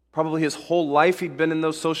 probably his whole life he'd been in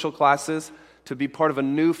those social classes, to be part of a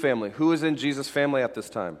new family. Who is in Jesus' family at this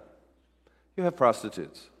time? You have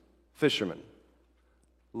prostitutes, fishermen,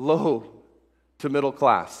 low to middle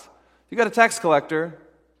class. You got a tax collector,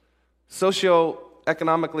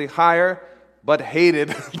 socioeconomically higher, but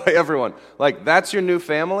hated by everyone. Like, that's your new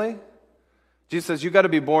family? Jesus says, you got to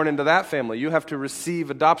be born into that family. You have to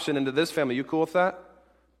receive adoption into this family. You cool with that?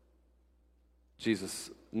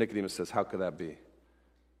 Nicodemus says, how could that be?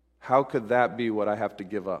 How could that be what I have to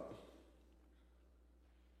give up?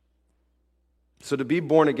 So to be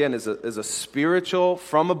born again is a spiritual,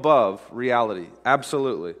 from above reality,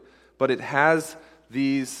 absolutely. But it has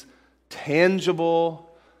these tangible,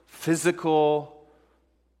 physical,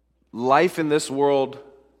 life in this world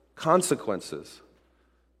consequences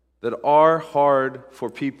that are hard for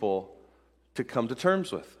people to come to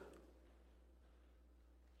terms with.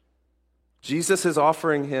 Jesus is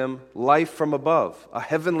offering him life from above, a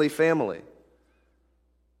heavenly family.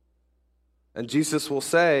 And Jesus will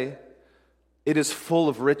say, it is full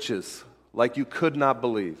of riches, like you could not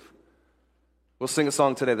believe. We'll sing a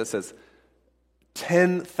song today that says,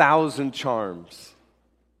 10,000 charms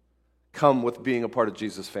come with being a part of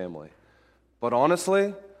Jesus' family. But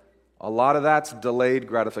honestly, a lot of that's delayed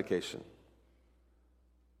gratification.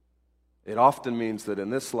 It often means that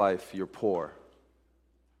in this life, you're poor,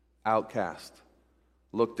 outcast,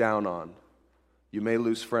 looked down on. You may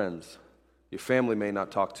lose friends. Your family may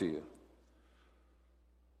not talk to you.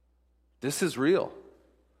 This is real.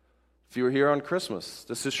 If you were here on Christmas,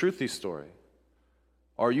 this is Shruthi's story.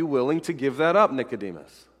 Are you willing to give that up,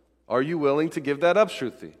 Nicodemus? Are you willing to give that up,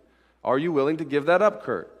 Shruthi? Are you willing to give that up,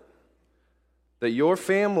 Kurt? That your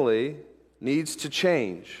family needs to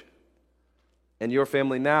change. And your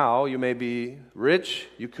family now, you may be rich,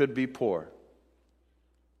 you could be poor.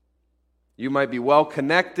 You might be well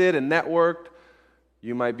connected and networked,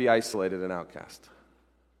 you might be isolated and outcast.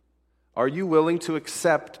 Are you willing to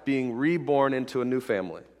accept being reborn into a new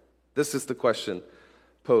family? This is the question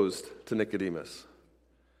posed to Nicodemus.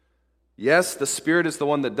 Yes, the Spirit is the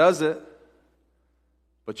one that does it,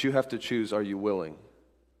 but you have to choose, are you willing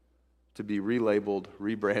to be relabeled,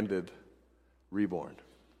 rebranded, reborn?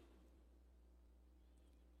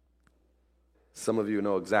 Some of you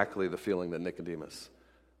know exactly the feeling that Nicodemus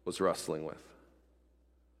was wrestling with.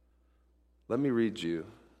 Let me read you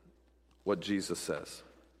what Jesus says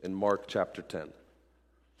in Mark chapter 10.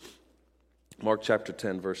 Mark chapter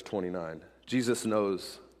 10, verse 29. Jesus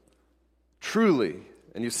knows truly,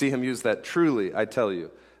 and you see him use that truly, I tell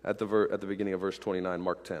you, at the beginning of verse 29,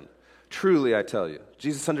 Mark 10. Truly, I tell you.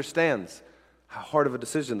 Jesus understands how hard of a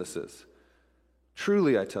decision this is.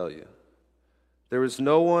 Truly, I tell you, there is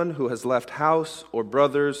no one who has left house or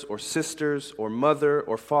brothers or sisters or mother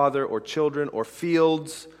or father or children or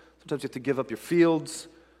fields. Sometimes you have to give up your fields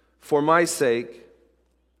for my sake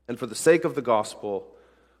and for the sake of the gospel,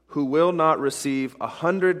 who will not receive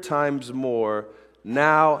 100 times more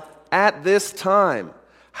now at this time,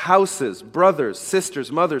 houses, brothers, sisters,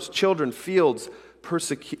 mothers, children, fields,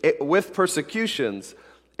 with persecutions,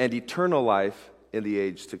 and eternal life in the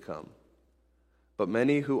age to come. But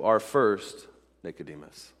many who are first,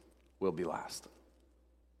 Nicodemus, will be last.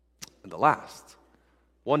 And the last,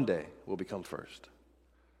 one day, will become first.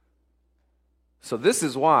 So this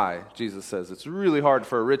is why, Jesus says, it's really hard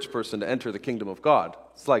for a rich person to enter the kingdom of God.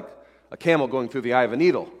 It's like a camel going through the eye of a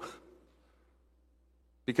needle.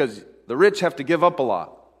 Because the rich have to give up a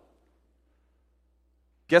lot.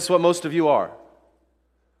 Guess what most of you are?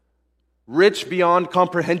 Rich beyond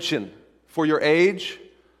comprehension for your age,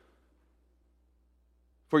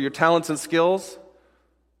 for your talents and skills.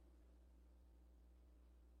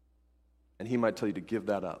 And he might tell you to give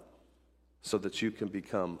that up so that you can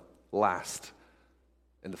become last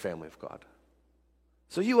in the family of God.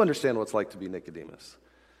 So you understand what it's like to be Nicodemus.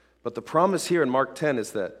 But the promise here in Mark 10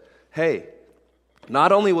 is that, hey,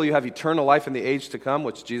 not only will you have eternal life in the age to come,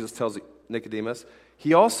 which Jesus tells Nicodemus,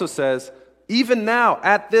 he also says, even now,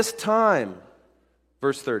 at this time,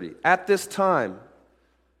 verse 30, at this time,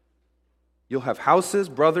 you'll have houses,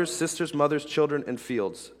 brothers, sisters, mothers, children, and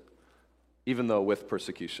fields, even though with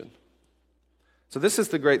persecution. So this is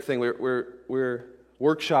the great thing. We're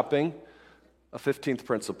workshopping a 15th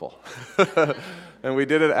principle. And we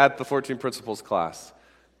did it at the 14 Principles class.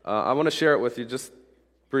 I want to share it with you just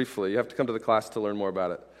briefly. You have to come to the class to learn more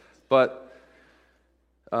about it. But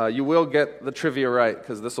you will get the trivia right,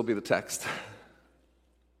 because this will be the text.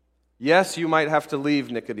 Yes, you might have to leave,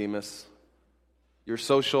 Nicodemus, your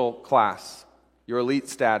social class, your elite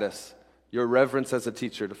status, your reverence as a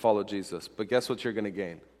teacher to follow Jesus. But guess what you're going to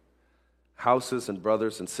gain? Houses and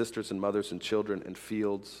brothers and sisters and mothers and children and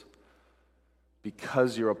fields,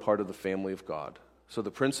 because you're a part of the family of God. So the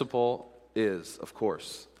principle is, of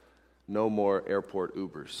course, no more airport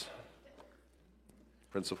Ubers.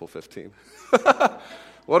 Principle 15.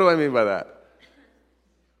 What do I mean by that?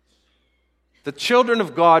 The children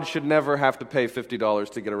of God should never have to pay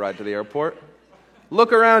 $50 to get a ride to the airport.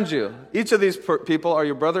 Look around you. Each of these people are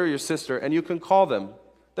your brother or your sister, and you can call them.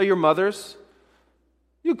 They're your mothers.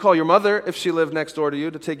 You'd call your mother if she lived next door to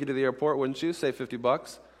you to take you to the airport, wouldn't you? Save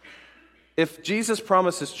 $50. If Jesus'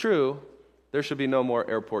 promise is true, there should be no more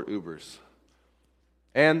airport Ubers.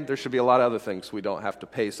 And there should be a lot of other things we don't have to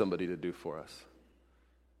pay somebody to do for us.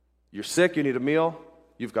 You're sick, you need a meal.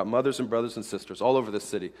 You've got mothers and brothers and sisters all over this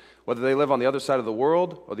city, whether they live on the other side of the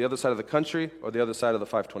world or the other side of the country or the other side of the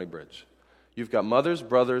 520 bridge. You've got mothers,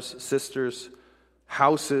 brothers, sisters,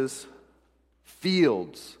 houses,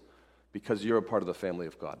 fields, because you're a part of the family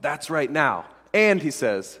of God. That's right now. And he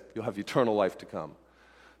says, you'll have eternal life to come.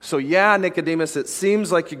 So yeah, Nicodemus, it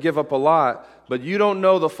seems like you give up a lot, but you don't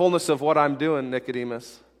know the fullness of what I'm doing,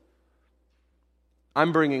 Nicodemus.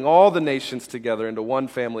 I'm bringing all the nations together into one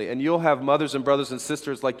family, and you'll have mothers and brothers and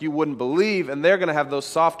sisters like you wouldn't believe, and they're going to have those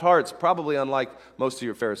soft hearts, probably unlike most of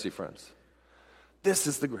your Pharisee friends. This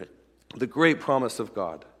is the great promise of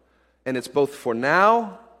God, and it's both for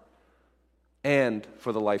now and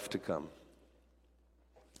for the life to come.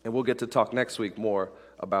 And we'll get to talk next week more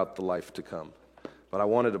about the life to come. But I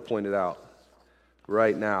wanted to point it out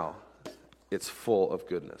right now. It's full of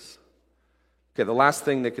goodness. Okay, the last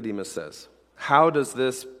thing Nicodemus says. How does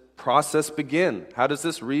this process begin? How does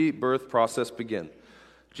this rebirth process begin?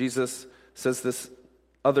 Jesus says this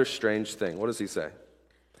other strange thing. What does he say?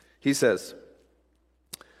 He says,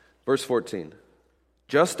 verse 14,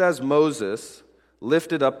 just as Moses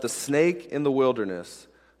lifted up the snake in the wilderness,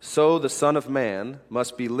 so the Son of Man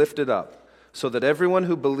must be lifted up, so that everyone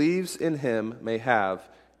who believes in him may have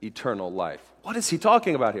eternal life. What is he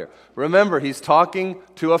talking about here? Remember, he's talking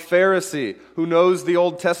to a Pharisee who knows the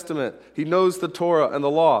Old Testament. He knows the Torah and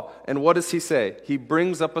the law. And what does he say? He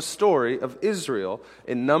brings up a story of Israel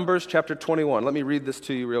in Numbers chapter 21. Let me read this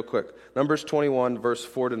to you real quick. Numbers 21, verse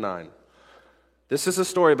 4 to 9. This is a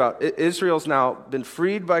story about Israel's now been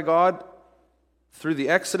freed by God through the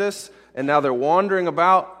Exodus, and now they're wandering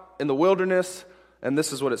about in the wilderness. And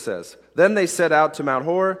this is what it says. Then they set out to Mount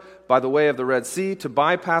Hor by the way of the Red Sea to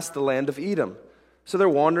bypass the land of Edom. So they're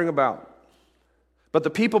wandering about. But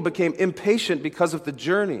the people became impatient because of the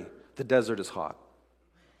journey. The desert is hot.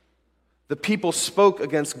 The people spoke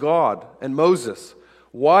against God and Moses.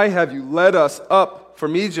 Why have you led us up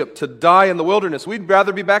from Egypt to die in the wilderness? We'd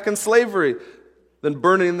rather be back in slavery than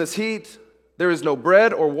burning in this heat. There is no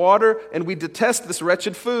bread or water, and we detest this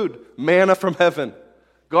wretched food, manna from heaven.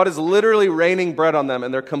 God is literally raining bread on them,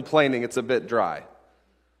 and they're complaining it's a bit dry.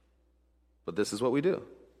 But this is what we do.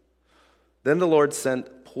 Then the Lord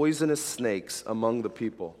sent poisonous snakes among the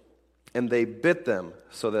people, and they bit them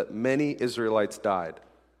so that many Israelites died.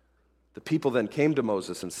 The people then came to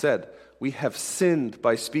Moses and said, "We have sinned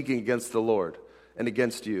by speaking against the Lord and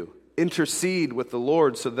against you. Intercede with the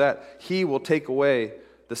Lord so that he will take away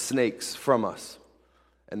the snakes from us."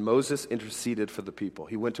 And Moses interceded for the people.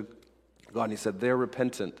 He went to God and he said, they're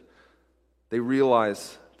repentant. They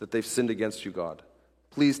realize that they've sinned against you, God.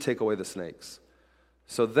 Please take away the snakes.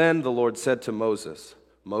 So then the Lord said to Moses,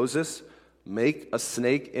 "Moses, make a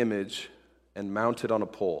snake image and mount it on a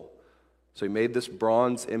pole." So he made this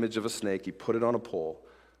bronze image of a snake. He put it on a pole.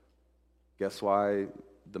 Guess why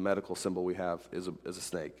the medical symbol we have is a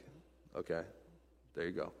snake? Okay, there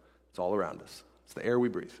you go. It's all around us. It's the air we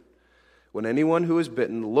breathe. When anyone who is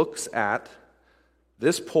bitten looks at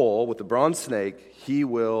this pole with the bronze snake, he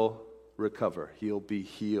will recover. He'll be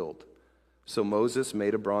healed. So Moses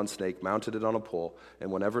made a bronze snake, mounted it on a pole,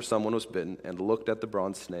 and whenever someone was bitten and looked at the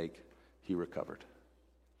bronze snake, he recovered.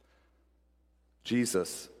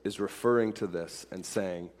 Jesus is referring to this and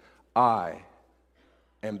saying, I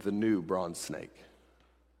am the new bronze snake.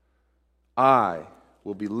 I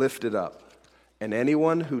will be lifted up. And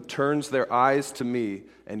anyone who turns their eyes to me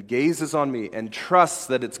and gazes on me and trusts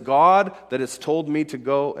that it's God that has told me to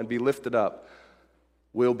go and be lifted up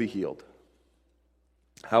will be healed.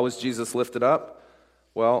 How is Jesus lifted up?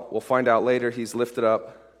 Well, we'll find out later. He's lifted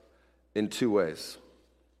up in two ways.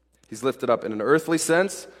 He's lifted up in an earthly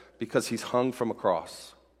sense because he's hung from a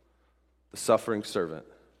cross. The suffering servant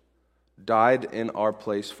died in our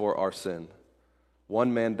place for our sin.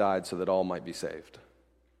 One man died so that all might be saved.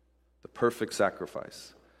 The perfect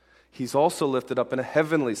sacrifice. He's also lifted up in a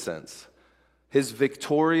heavenly sense. His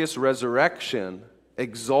victorious resurrection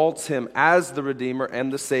exalts him as the Redeemer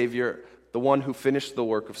and the Savior, the one who finished the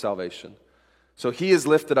work of salvation. So he is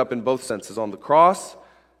lifted up in both senses, on the cross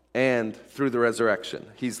and through the resurrection.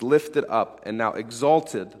 He's lifted up and now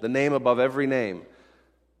exalted, the name above every name.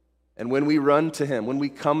 And when we run to him, when we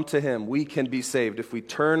come to him, we can be saved if we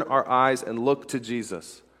turn our eyes and look to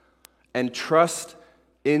Jesus and trust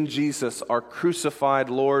in Jesus, our crucified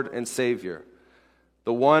Lord and Savior,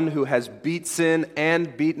 the one who has beat sin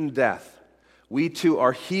and beaten death. We too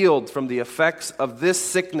are healed from the effects of this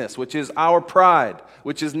sickness, which is our pride,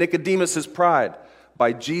 which is Nicodemus's pride,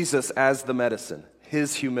 by Jesus as the medicine,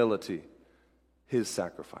 his humility, his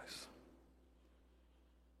sacrifice.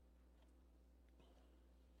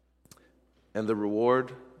 And the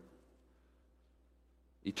reward,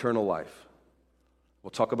 eternal life. We'll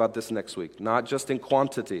talk about this next week. Not just in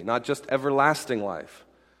quantity, not just everlasting life,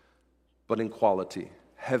 but in quality,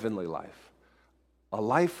 heavenly life. A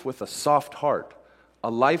life with a soft heart. A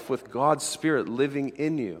life with God's Spirit living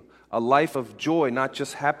in you. A life of joy, not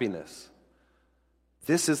just happiness.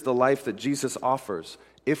 This is the life that Jesus offers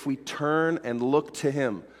if we turn and look to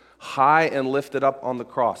him, high and lifted up on the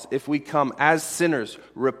cross. If we come as sinners,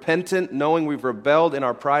 repentant, knowing we've rebelled in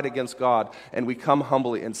our pride against God, and we come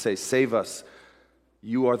humbly and say, "Save us.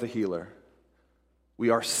 You are the healer. We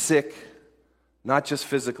are sick, not just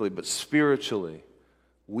physically, but spiritually.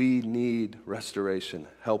 We need restoration.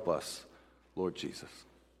 Help us, Lord Jesus."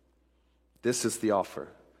 This is the offer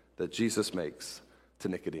that Jesus makes to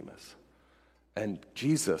Nicodemus. And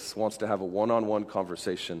Jesus wants to have a one-on-one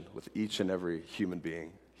conversation with each and every human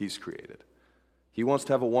being he's created. He wants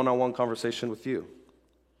to have a one-on-one conversation with you.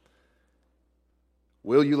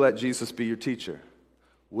 Will you let Jesus be your teacher?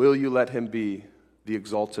 Will you let him be the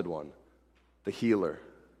exalted one, the healer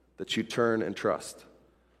that you turn and trust?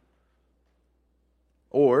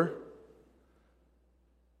 Or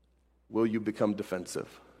will you become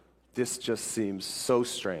defensive? This just seems so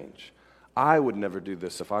strange. I would never do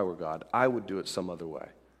this if I were God. I would do it some other way.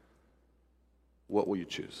 what will you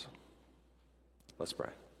choose? Let's pray.